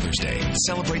 This Father's Day,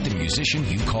 celebrate the musician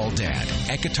you call Dad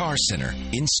at Guitar Center,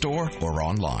 in-store or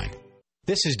online.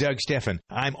 This is Doug Steffen.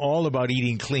 I'm all about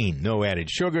eating clean. No added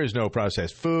sugars, no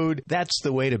processed food. That's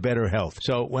the way to better health.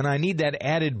 So when I need that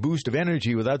added boost of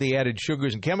energy without the added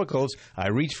sugars and chemicals, I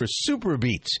reach for Super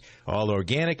Beets. All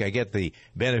organic. I get the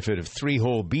benefit of 3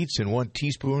 whole beets in 1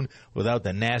 teaspoon without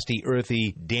the nasty,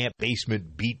 earthy, damp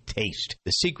basement beet taste.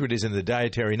 The secret is in the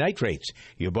dietary nitrates.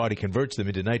 Your body converts them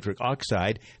into nitric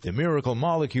oxide, the miracle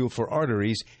molecule for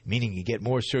arteries, meaning you get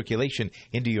more circulation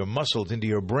into your muscles, into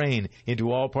your brain,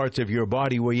 into all parts of your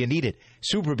body where you need it.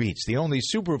 Super Beets, the only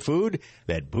superfood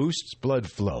that boosts blood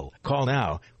flow. Call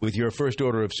now. With your first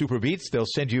order of Super Beets, they'll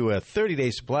send you a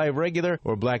 30-day supply of regular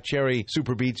or black cherry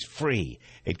Super Beets free.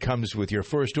 It comes with your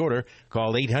first order.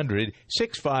 Call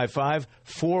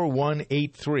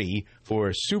 800-655-4183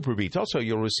 for Super Beets. Also,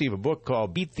 you'll receive a book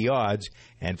called Beat the Odds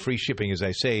and free shipping, as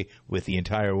I say, with the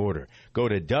entire order. Go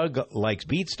to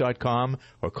DougLikesBeats.com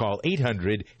or call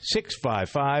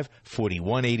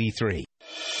 800-655-4183.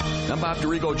 I'm Bob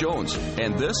Dorigo Jones,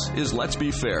 and this is Let's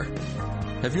Be Fair.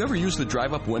 Have you ever used the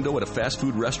drive-up window at a fast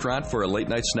food restaurant for a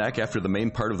late-night snack after the main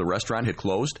part of the restaurant had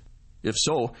closed? If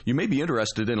so, you may be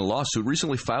interested in a lawsuit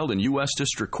recently filed in U.S.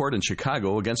 District Court in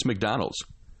Chicago against McDonald's.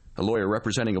 A lawyer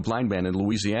representing a blind man in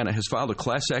Louisiana has filed a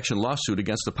class-action lawsuit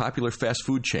against the popular fast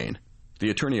food chain.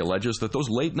 The attorney alleges that those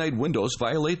late-night windows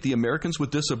violate the Americans with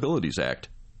Disabilities Act.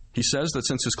 He says that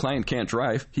since his client can't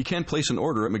drive, he can't place an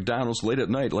order at McDonald's late at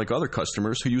night like other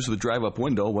customers who use the drive-up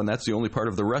window when that's the only part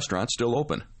of the restaurant still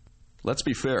open. Let's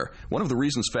be fair. One of the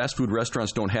reasons fast food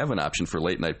restaurants don't have an option for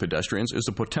late-night pedestrians is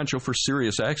the potential for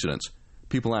serious accidents.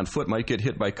 People on foot might get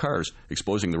hit by cars,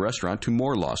 exposing the restaurant to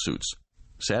more lawsuits.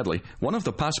 Sadly, one of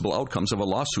the possible outcomes of a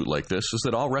lawsuit like this is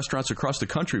that all restaurants across the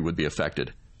country would be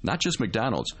affected, not just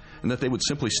McDonald's, and that they would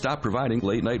simply stop providing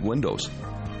late-night windows.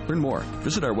 Learn more.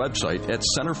 Visit our website at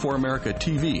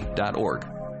centerforamericatv.org.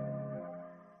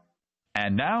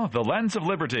 And now, the Lens of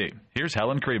Liberty. Here's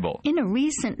Helen Kriebel. In a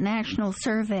recent national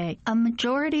survey, a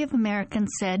majority of Americans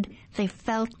said they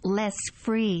felt less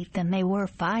free than they were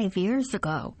 5 years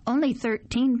ago. Only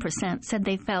 13% said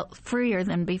they felt freer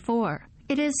than before.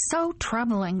 It is so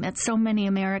troubling that so many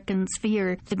Americans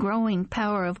fear the growing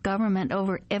power of government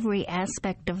over every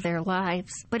aspect of their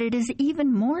lives. But it is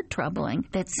even more troubling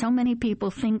that so many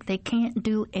people think they can't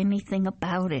do anything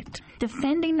about it.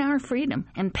 Defending our freedom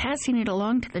and passing it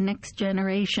along to the next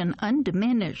generation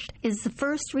undiminished is the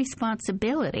first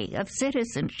responsibility of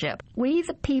citizenship. We,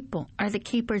 the people, are the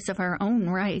keepers of our own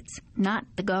rights, not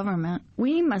the government.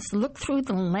 We must look through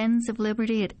the lens of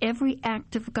liberty at every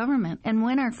act of government, and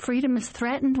when our freedom is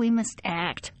threatened, we must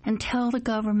act and tell the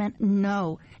government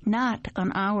no, not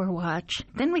on our watch.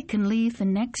 Then we can leave the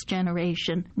next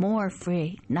generation more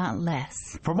free, not less.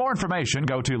 For more information,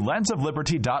 go to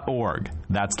lensofliberty.org.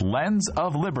 That's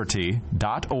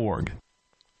lensofliberty.org.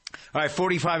 All right,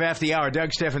 45 after the hour,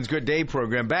 Doug Steffen's Good Day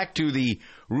program. Back to the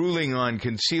ruling on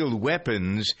concealed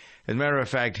weapons. As a matter of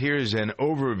fact, here's an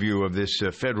overview of this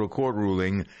federal court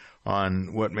ruling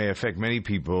on what may affect many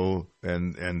people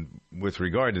and with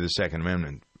regard to the Second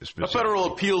Amendment. A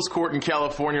federal appeals court in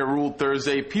California ruled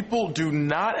Thursday people do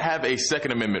not have a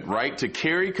Second Amendment right to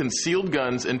carry concealed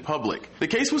guns in public. The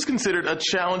case was considered a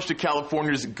challenge to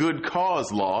California's good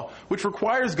cause law, which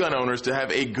requires gun owners to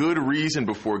have a good reason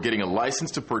before getting a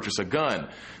license to purchase a gun.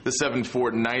 The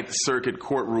 7-4 Ninth Circuit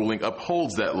Court ruling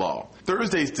upholds that law.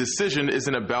 Thursday's decision is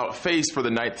an about-face for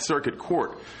the Ninth Circuit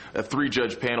Court. A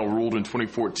 3-judge panel ruled in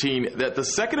 2014 that the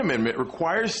Second Amendment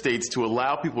requires states to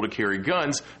allow people to carry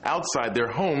guns outside their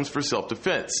home homes for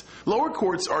self-defense. Lower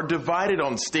courts are divided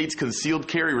on states' concealed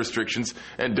carry restrictions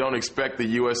and don't expect the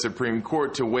U.S. Supreme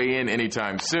Court to weigh in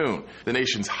anytime soon. The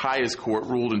nation's highest court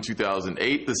ruled in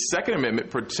 2008 the Second Amendment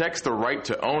protects the right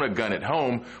to own a gun at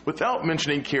home without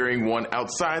mentioning carrying one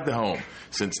outside the home.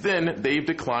 Since then, they've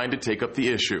declined to take up the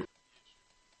issue.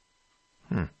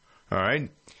 All right.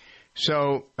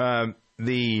 So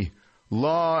the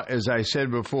law, as I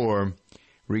said before,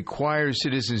 requires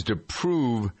citizens to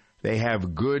prove they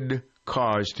have good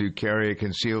cause to carry a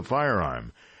concealed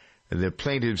firearm. The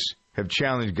plaintiffs have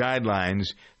challenged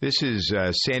guidelines. This is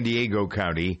San Diego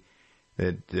County,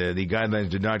 that the guidelines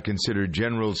did not consider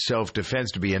general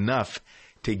self-defense to be enough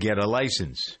to get a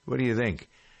license. What do you think?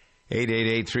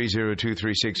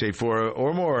 888-302-3684.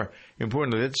 Or more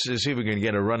importantly, let's see if we can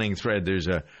get a running thread. There's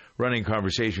a running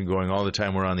conversation going all the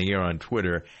time. We're on the air on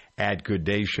Twitter at Good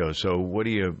Day Show. So what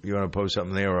do you want to post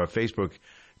something there, or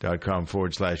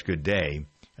Facebook.com/Good Day?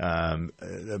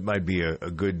 That might be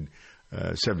a good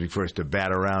subject for us to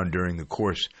bat around during the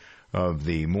course of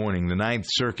the morning. The Ninth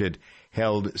Circuit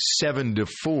held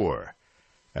 7-4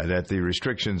 that the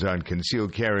restrictions on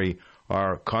concealed carry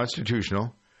are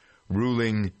constitutional,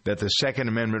 ruling that the Second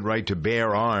Amendment right to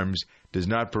bear arms does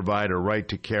not provide a right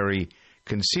to carry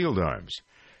concealed arms.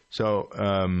 So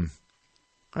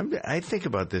I think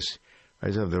about this.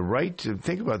 The right to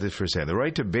think about this for a second. The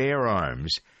right to bear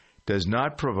arms does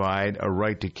not provide a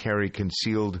right to carry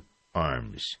concealed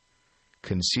arms.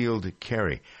 Concealed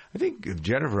carry. I think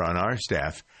Jennifer on our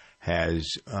staff has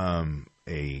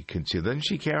a concealed. Doesn't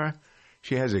she, Kara?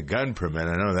 She has a gun permit.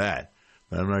 I know that.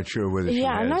 I'm not sure whether she has.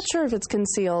 I'm not sure if it's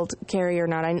concealed carry or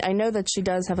not. I know that she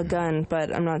does have a gun, but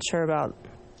I'm not sure about...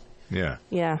 Yeah.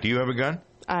 Yeah. Do you have a gun?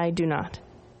 I do not.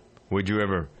 Could you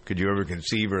ever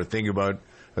conceive or think about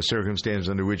a circumstance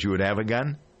under which you would have a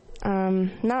gun?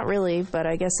 Not really, but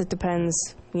I guess it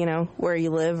depends, where you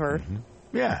live or... Mm-hmm.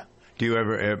 Yeah. Do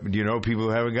you know people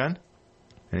who have a gun?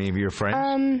 Any of your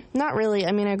friends? Not really.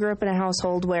 I mean, I grew up in a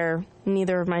household where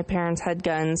neither of my parents had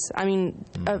guns. I mean,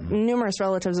 numerous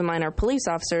relatives of mine are police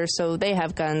officers, so they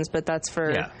have guns, but that's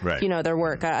for, their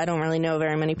work. I don't really know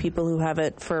very many people who have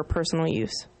it for personal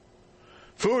use.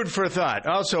 Food for thought.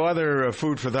 Also, other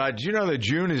food for thought. Did you know that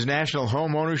June is National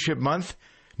Home Ownership Month?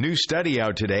 New study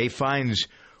out today finds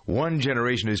one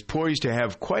generation is poised to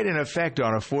have quite an effect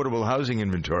on affordable housing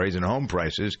inventories and home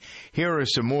prices. Here are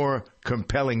some more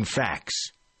compelling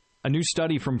facts. A new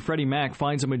study from Freddie Mac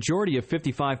finds a majority of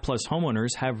 55-plus homeowners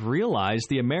have realized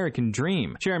the American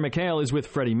dream. Sharon McHale is with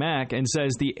Freddie Mac and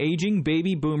says the aging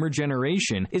baby boomer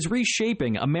generation is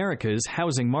reshaping America's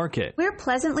housing market. We're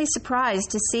pleasantly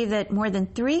surprised to see that more than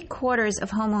 3/4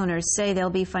 of homeowners say they'll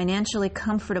be financially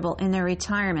comfortable in their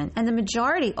retirement. And the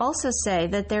majority also say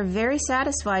that they're very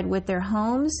satisfied with their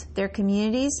homes, their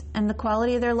communities, and the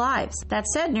quality of their lives. That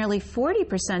said, nearly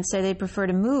 40% say they prefer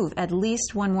to move at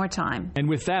least one more time. And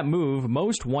with that move,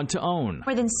 most want to own.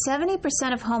 More than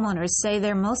 70% of homeowners say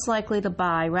they're most likely to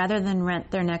buy rather than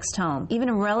rent their next home. Even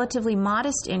a relatively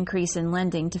modest increase in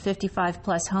lending to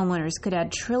 55-plus homeowners could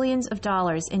add trillions of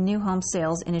dollars in new home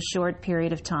sales in a short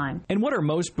period of time. And what are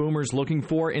most boomers looking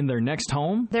for in their next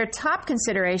home? Their top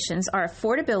considerations are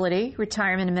affordability,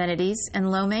 retirement amenities, and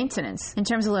low maintenance. In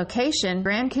terms of location,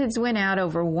 grandkids win out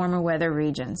over warmer weather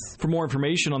regions. For more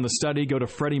information on the study, go to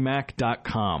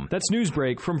FreddieMac.com. That's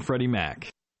Newsbreak from Freddie Mac.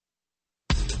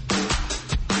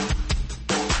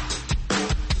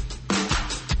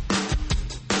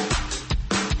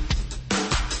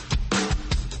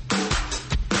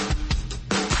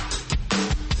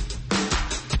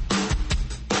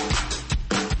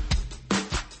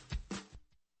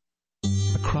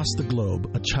 Across the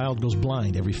globe, a child goes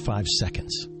blind every 5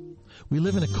 seconds. We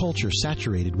live in a culture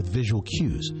saturated with visual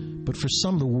cues, but for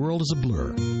some the world is a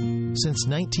blur. Since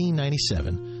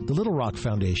 1997, the Little Rock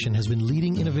Foundation has been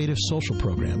leading innovative social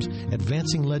programs,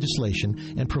 advancing legislation,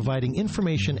 and providing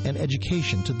information and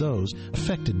education to those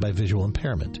affected by visual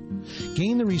impairment.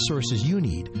 Gain the resources you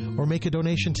need or make a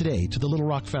donation today to the Little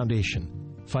Rock Foundation.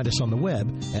 Find us on the web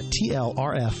at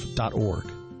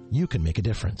tlrf.org. You can make a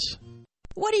difference.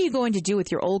 What are you going to do with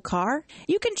your old car?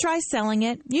 You can try selling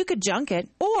it, you could junk it,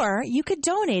 or you could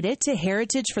donate it to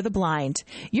Heritage for the Blind.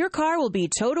 Your car will be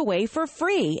towed away for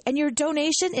free, and your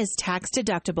donation is tax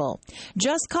deductible.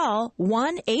 Just call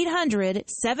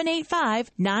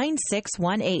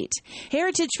 1-800-785-9618.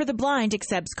 Heritage for the Blind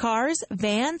accepts cars,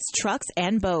 vans, trucks,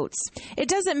 and boats. It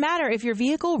doesn't matter if your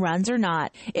vehicle runs or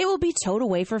not. It will be towed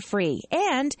away for free,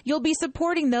 and you'll be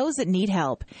supporting those that need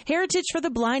help. Heritage for the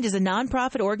Blind is a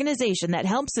nonprofit organization that that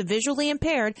helps the visually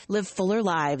impaired live fuller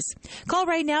lives. Call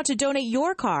right now to donate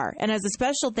your car, and as a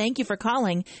special thank you for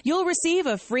calling, you'll receive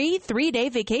a free 3-day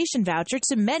vacation voucher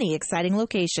to many exciting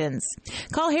locations.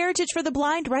 Call Heritage for the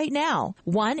Blind right now,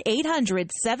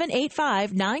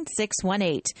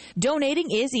 1-800-785-9618.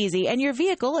 Donating is easy, and your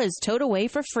vehicle is towed away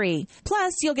for free.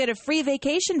 Plus, you'll get a free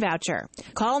vacation voucher.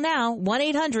 Call now,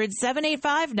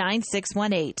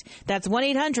 1-800-785-9618. That's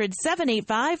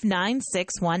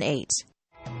 1-800-785-9618.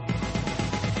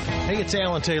 Hey, it's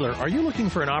Alan Taylor. Are you looking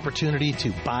for an opportunity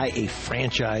to buy a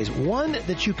franchise, one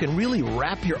that you can really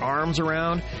wrap your arms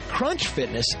around? Crunch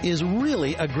Fitness is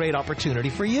really a great opportunity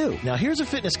for you. Now, here's a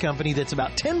fitness company that's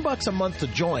about $10 a month to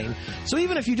join, so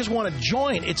even if you just want to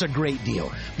join, it's a great deal.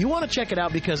 You want to check it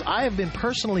out because I have been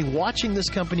personally watching this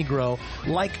company grow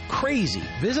like crazy.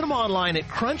 Visit them online at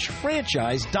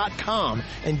crunchfranchise.com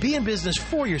and be in business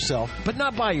for yourself, but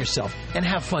not by yourself, and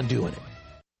have fun doing it.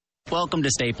 Welcome to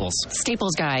Staples.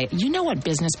 Staples guy, you know what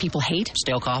business people hate?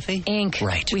 Stale coffee? Ink.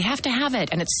 Right. We have to have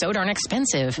it, and it's so darn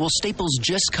expensive. Well, Staples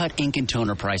just cut ink and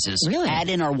toner prices. Really? Add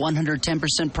in our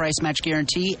 110% price match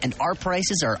guarantee, and our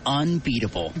prices are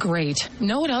unbeatable. Great.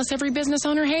 Know what else every business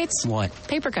owner hates? What?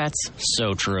 Paper cuts.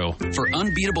 So true. For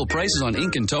unbeatable prices on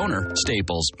ink and toner,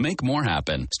 Staples. Make more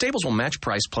happen. Staples will match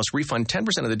price plus refund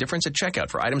 10% of the difference at checkout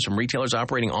for items from retailers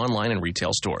operating online and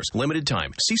retail stores. Limited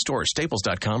time. See store or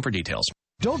staples.com for details.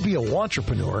 Don't be a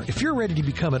wantrepreneur. If you're ready to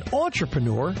become an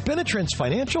entrepreneur, Benetrends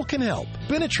Financial can help.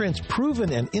 Benetrends'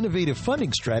 proven and innovative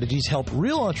funding strategies help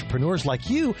real entrepreneurs like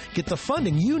you get the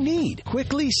funding you need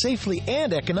quickly, safely,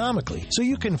 and economically so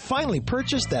you can finally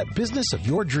purchase that business of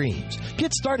your dreams.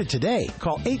 Get started today.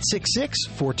 Call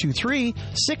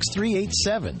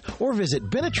 866-423-6387 or visit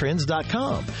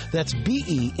Benetrends.com. That's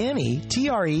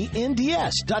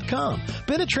Benetrends.com.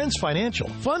 Benetrends Financial,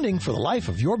 funding for the life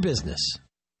of your business.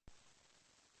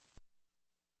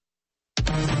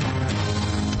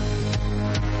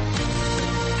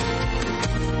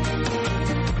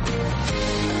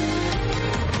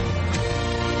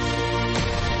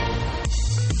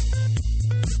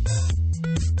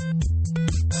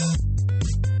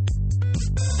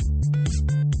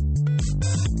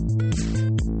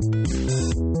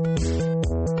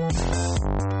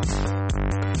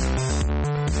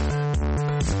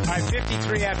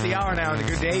 53 after the hour now in the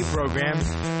Good Day program.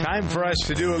 Time for us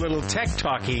to do a little tech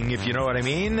talking, if you know what I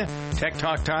mean. Tech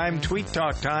talk time, tweet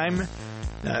talk time.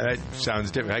 That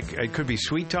sounds different. It could be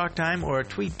sweet talk time or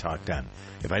tweet talk time.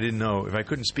 If I didn't know, if I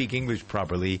couldn't speak English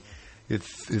properly,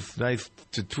 it's nice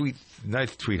to tweet,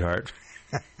 nice tweetheart.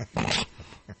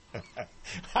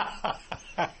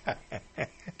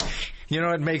 You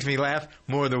know what makes me laugh?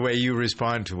 More the way you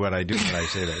respond to what I do when I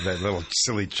say that. That little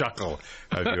silly chuckle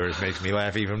of yours makes me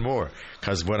laugh even more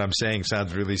because what I'm saying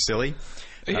sounds really silly.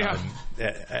 Yeah.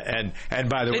 And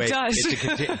by the way, it does.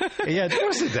 Yeah, of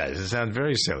course it does. It sounds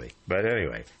very silly. But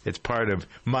anyway, it's part of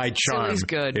my charm. Silly's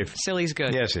good. Silly's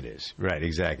good. Yes, it is. Right,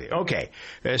 exactly. Okay.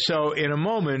 So in a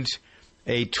moment,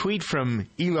 a tweet from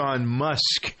Elon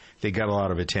Musk that got a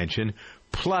lot of attention,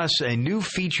 plus a new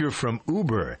feature from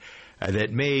Uber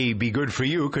that may be good for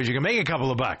you because you can make a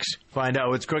couple of bucks. Find out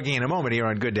what's cooking in a moment here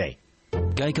on Good Day.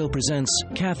 Geico presents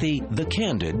Kathy, the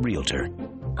Candid Realtor.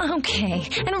 Okay,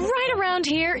 and right around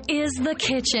here is the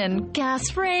kitchen.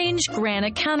 Gas range,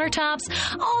 granite countertops,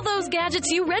 all those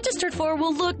gadgets you registered for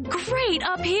will look great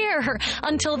up here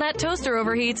until that toaster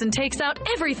overheats and takes out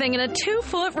everything in a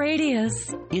 2-foot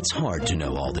radius. It's hard to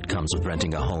know all that comes with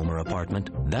renting a home or apartment.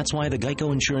 That's why the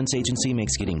Geico Insurance Agency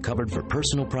makes getting covered for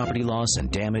personal property loss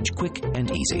and damage quick and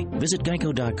easy. Visit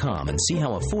geico.com and see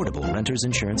how affordable renter's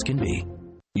insurance can be.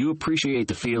 You appreciate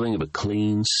the feeling of a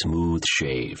clean, smooth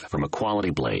shave from a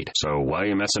quality blade. So why are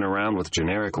you messing around with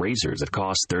generic razors that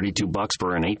cost $32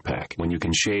 for an 8-pack when you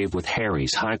can shave with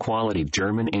Harry's high-quality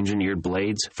German-engineered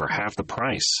blades for half the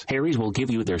price? Harry's will give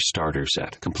you their starter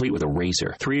set, complete with a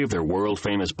razor, 3 of their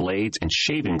world-famous blades, and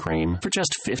shaving cream for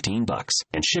just $15.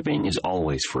 And shipping is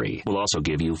always free. We'll also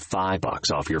give you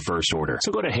 $5 off your first order.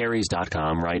 So go to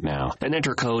harrys.com right now and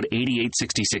enter code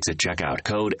 8866 at checkout.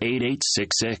 Code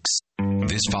 8866.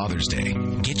 This Father's Day,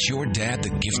 get your dad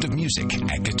the gift of music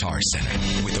at Guitar Center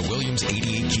with a Williams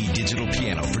 88-key digital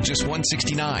piano for just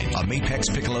 $169, a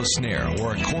Mapex piccolo snare,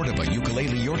 or a Cordoba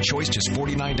ukulele, your choice, just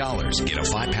 $49. Get a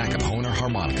 5-pack of Hohner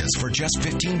harmonicas for just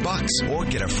 $15, or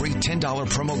get a free $10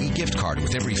 promo e-gift card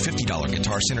with every $50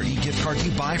 Guitar Center e-gift card you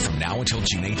buy from now until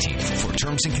June 18th. For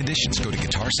terms and conditions, go to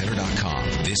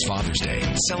GuitarCenter.com. This Father's Day,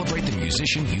 celebrate the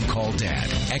musician you call Dad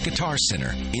at Guitar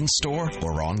Center, in-store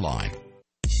or online.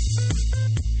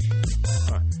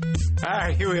 All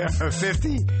right, here we are,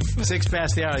 56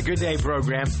 past the hour, the Good Day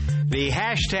program. The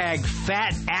hashtag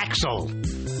Fat Axel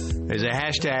There's a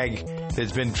hashtag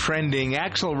that's been trending.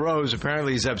 Axl Rose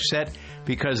apparently is upset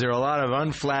because there are a lot of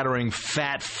unflattering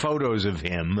fat photos of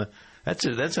him. That's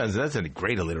a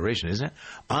great alliteration, isn't it?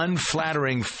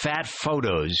 Unflattering fat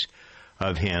photos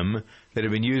of him that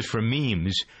have been used for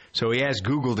memes. So he asked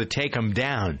Google to take them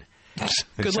down.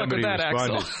 Good luck with that,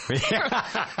 Axl.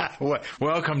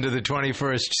 Welcome to the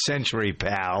 21st century,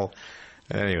 pal.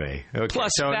 Anyway, okay.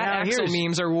 Plus, so fat Axl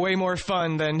memes are way more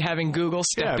fun than having Google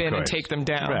step in and take them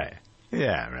down. Right.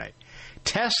 Yeah, right.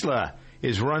 Tesla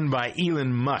is run by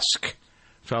Elon Musk,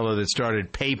 fellow that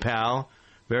started PayPal,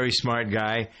 very smart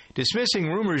guy, dismissing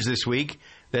rumors this week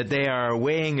that they are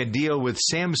weighing a deal with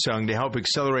Samsung to help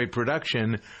accelerate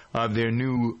production of their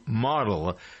new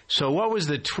model. So what was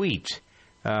the tweet?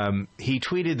 He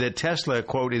tweeted that Tesla,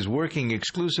 quote, is working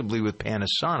exclusively with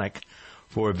Panasonic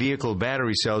for vehicle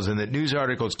battery cells, and that news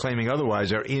articles claiming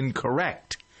otherwise are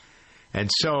incorrect. And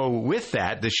so with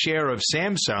that, the share of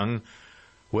Samsung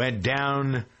went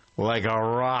down like a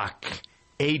rock,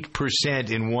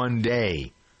 8% in one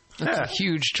day. That's a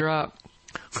huge drop.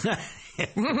 I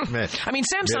mean,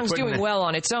 Samsung's doing well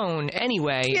on its own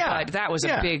anyway, but that was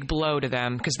a big blow to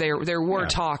them because there were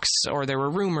talks, or there were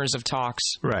rumors of talks.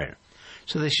 Right.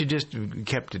 So they should just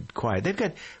kept it quiet. They've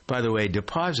got, by the way,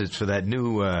 deposits for that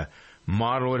new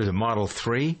model. What is it, Model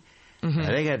 3? Mm-hmm.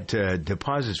 They got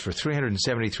deposits for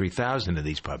 373,000 of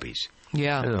these puppies.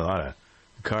 Yeah. There's a lot of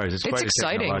cars. It's quite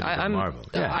exciting.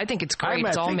 I think it's great.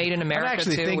 It's all made in America, I'm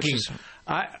actually thinking,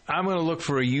 I'm going to look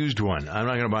for a used one. I'm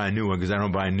not going to buy a new one because I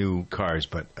don't buy new cars,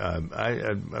 but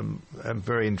I'm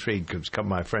very intrigued because a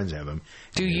couple of my friends have them.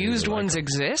 Do used ones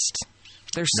exist?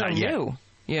 They're so new.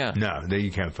 Yeah. No,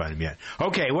 you can't find them yet.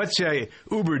 Okay, what's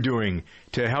Uber doing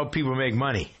to help people make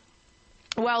money?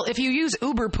 Well, if you use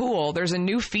Uber Pool, there's a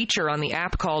new feature on the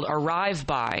app called Arrive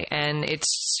By, and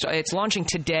it's launching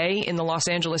today in the Los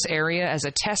Angeles area as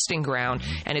a testing ground,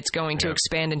 and it's going to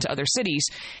expand into other cities.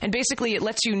 And basically, it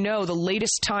lets you know the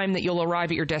latest time that you'll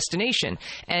arrive at your destination.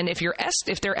 And if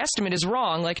their estimate is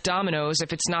wrong, like Domino's,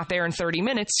 if it's not there in 30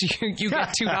 minutes, you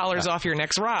get $2 off your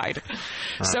next ride.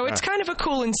 So it's kind of a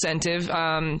cool incentive.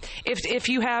 If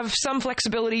you have some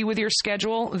flexibility with your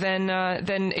schedule, then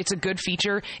it's a good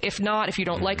feature. If not, if you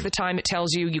don't like the time it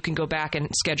tells you, you can go back and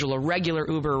schedule a regular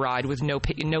Uber ride with no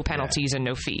penalties and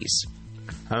no fees.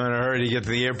 I'm in a hurry to get to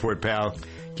the airport, pal.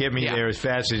 Get me there as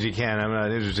fast as you can. I'm not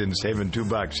interested in saving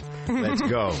 $2. Let's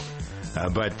go.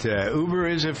 But Uber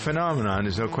is a phenomenon.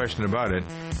 There's no question about it.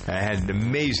 Had an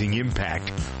amazing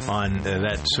impact on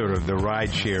that sort of the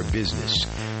rideshare business.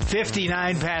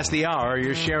 59 past the hour.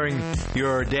 You're sharing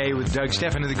your day with Doug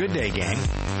Stephan of the Good Day Gang.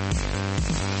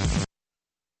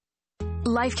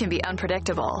 Life can be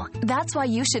unpredictable. That's why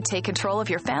you should take control of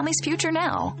your family's future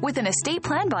now with an estate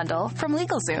plan bundle from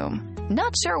LegalZoom.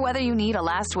 Not sure whether you need a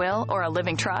last will or a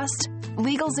living trust?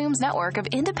 LegalZoom's network of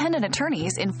independent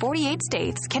attorneys in 48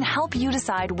 states can help you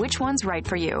decide which one's right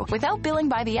for you without billing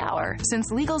by the hour, since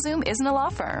LegalZoom isn't a law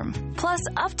firm. Plus,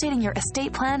 updating your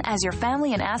estate plan as your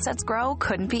family and assets grow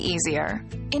couldn't be easier.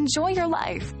 Enjoy your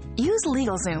life. Use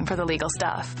LegalZoom for the legal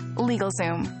stuff.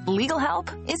 LegalZoom. Legal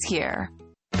help is here.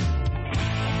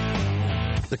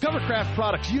 The Covercraft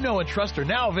products you know and trust are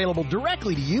now available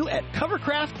directly to you at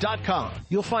Covercraft.com.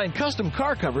 You'll find custom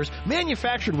car covers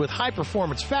manufactured with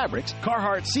high-performance fabrics,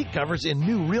 Carhartt seat covers in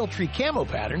new Realtree camo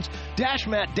patterns, Dash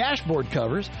Mat dashboard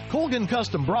covers, Colgan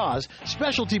custom bras,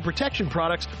 specialty protection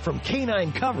products from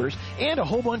K9 Covers, and a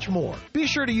whole bunch more. Be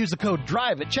sure to use the code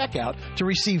DRIVE at checkout to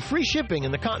receive free shipping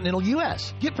in the continental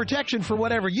U.S. Get protection for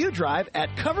whatever you drive at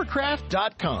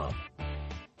Covercraft.com.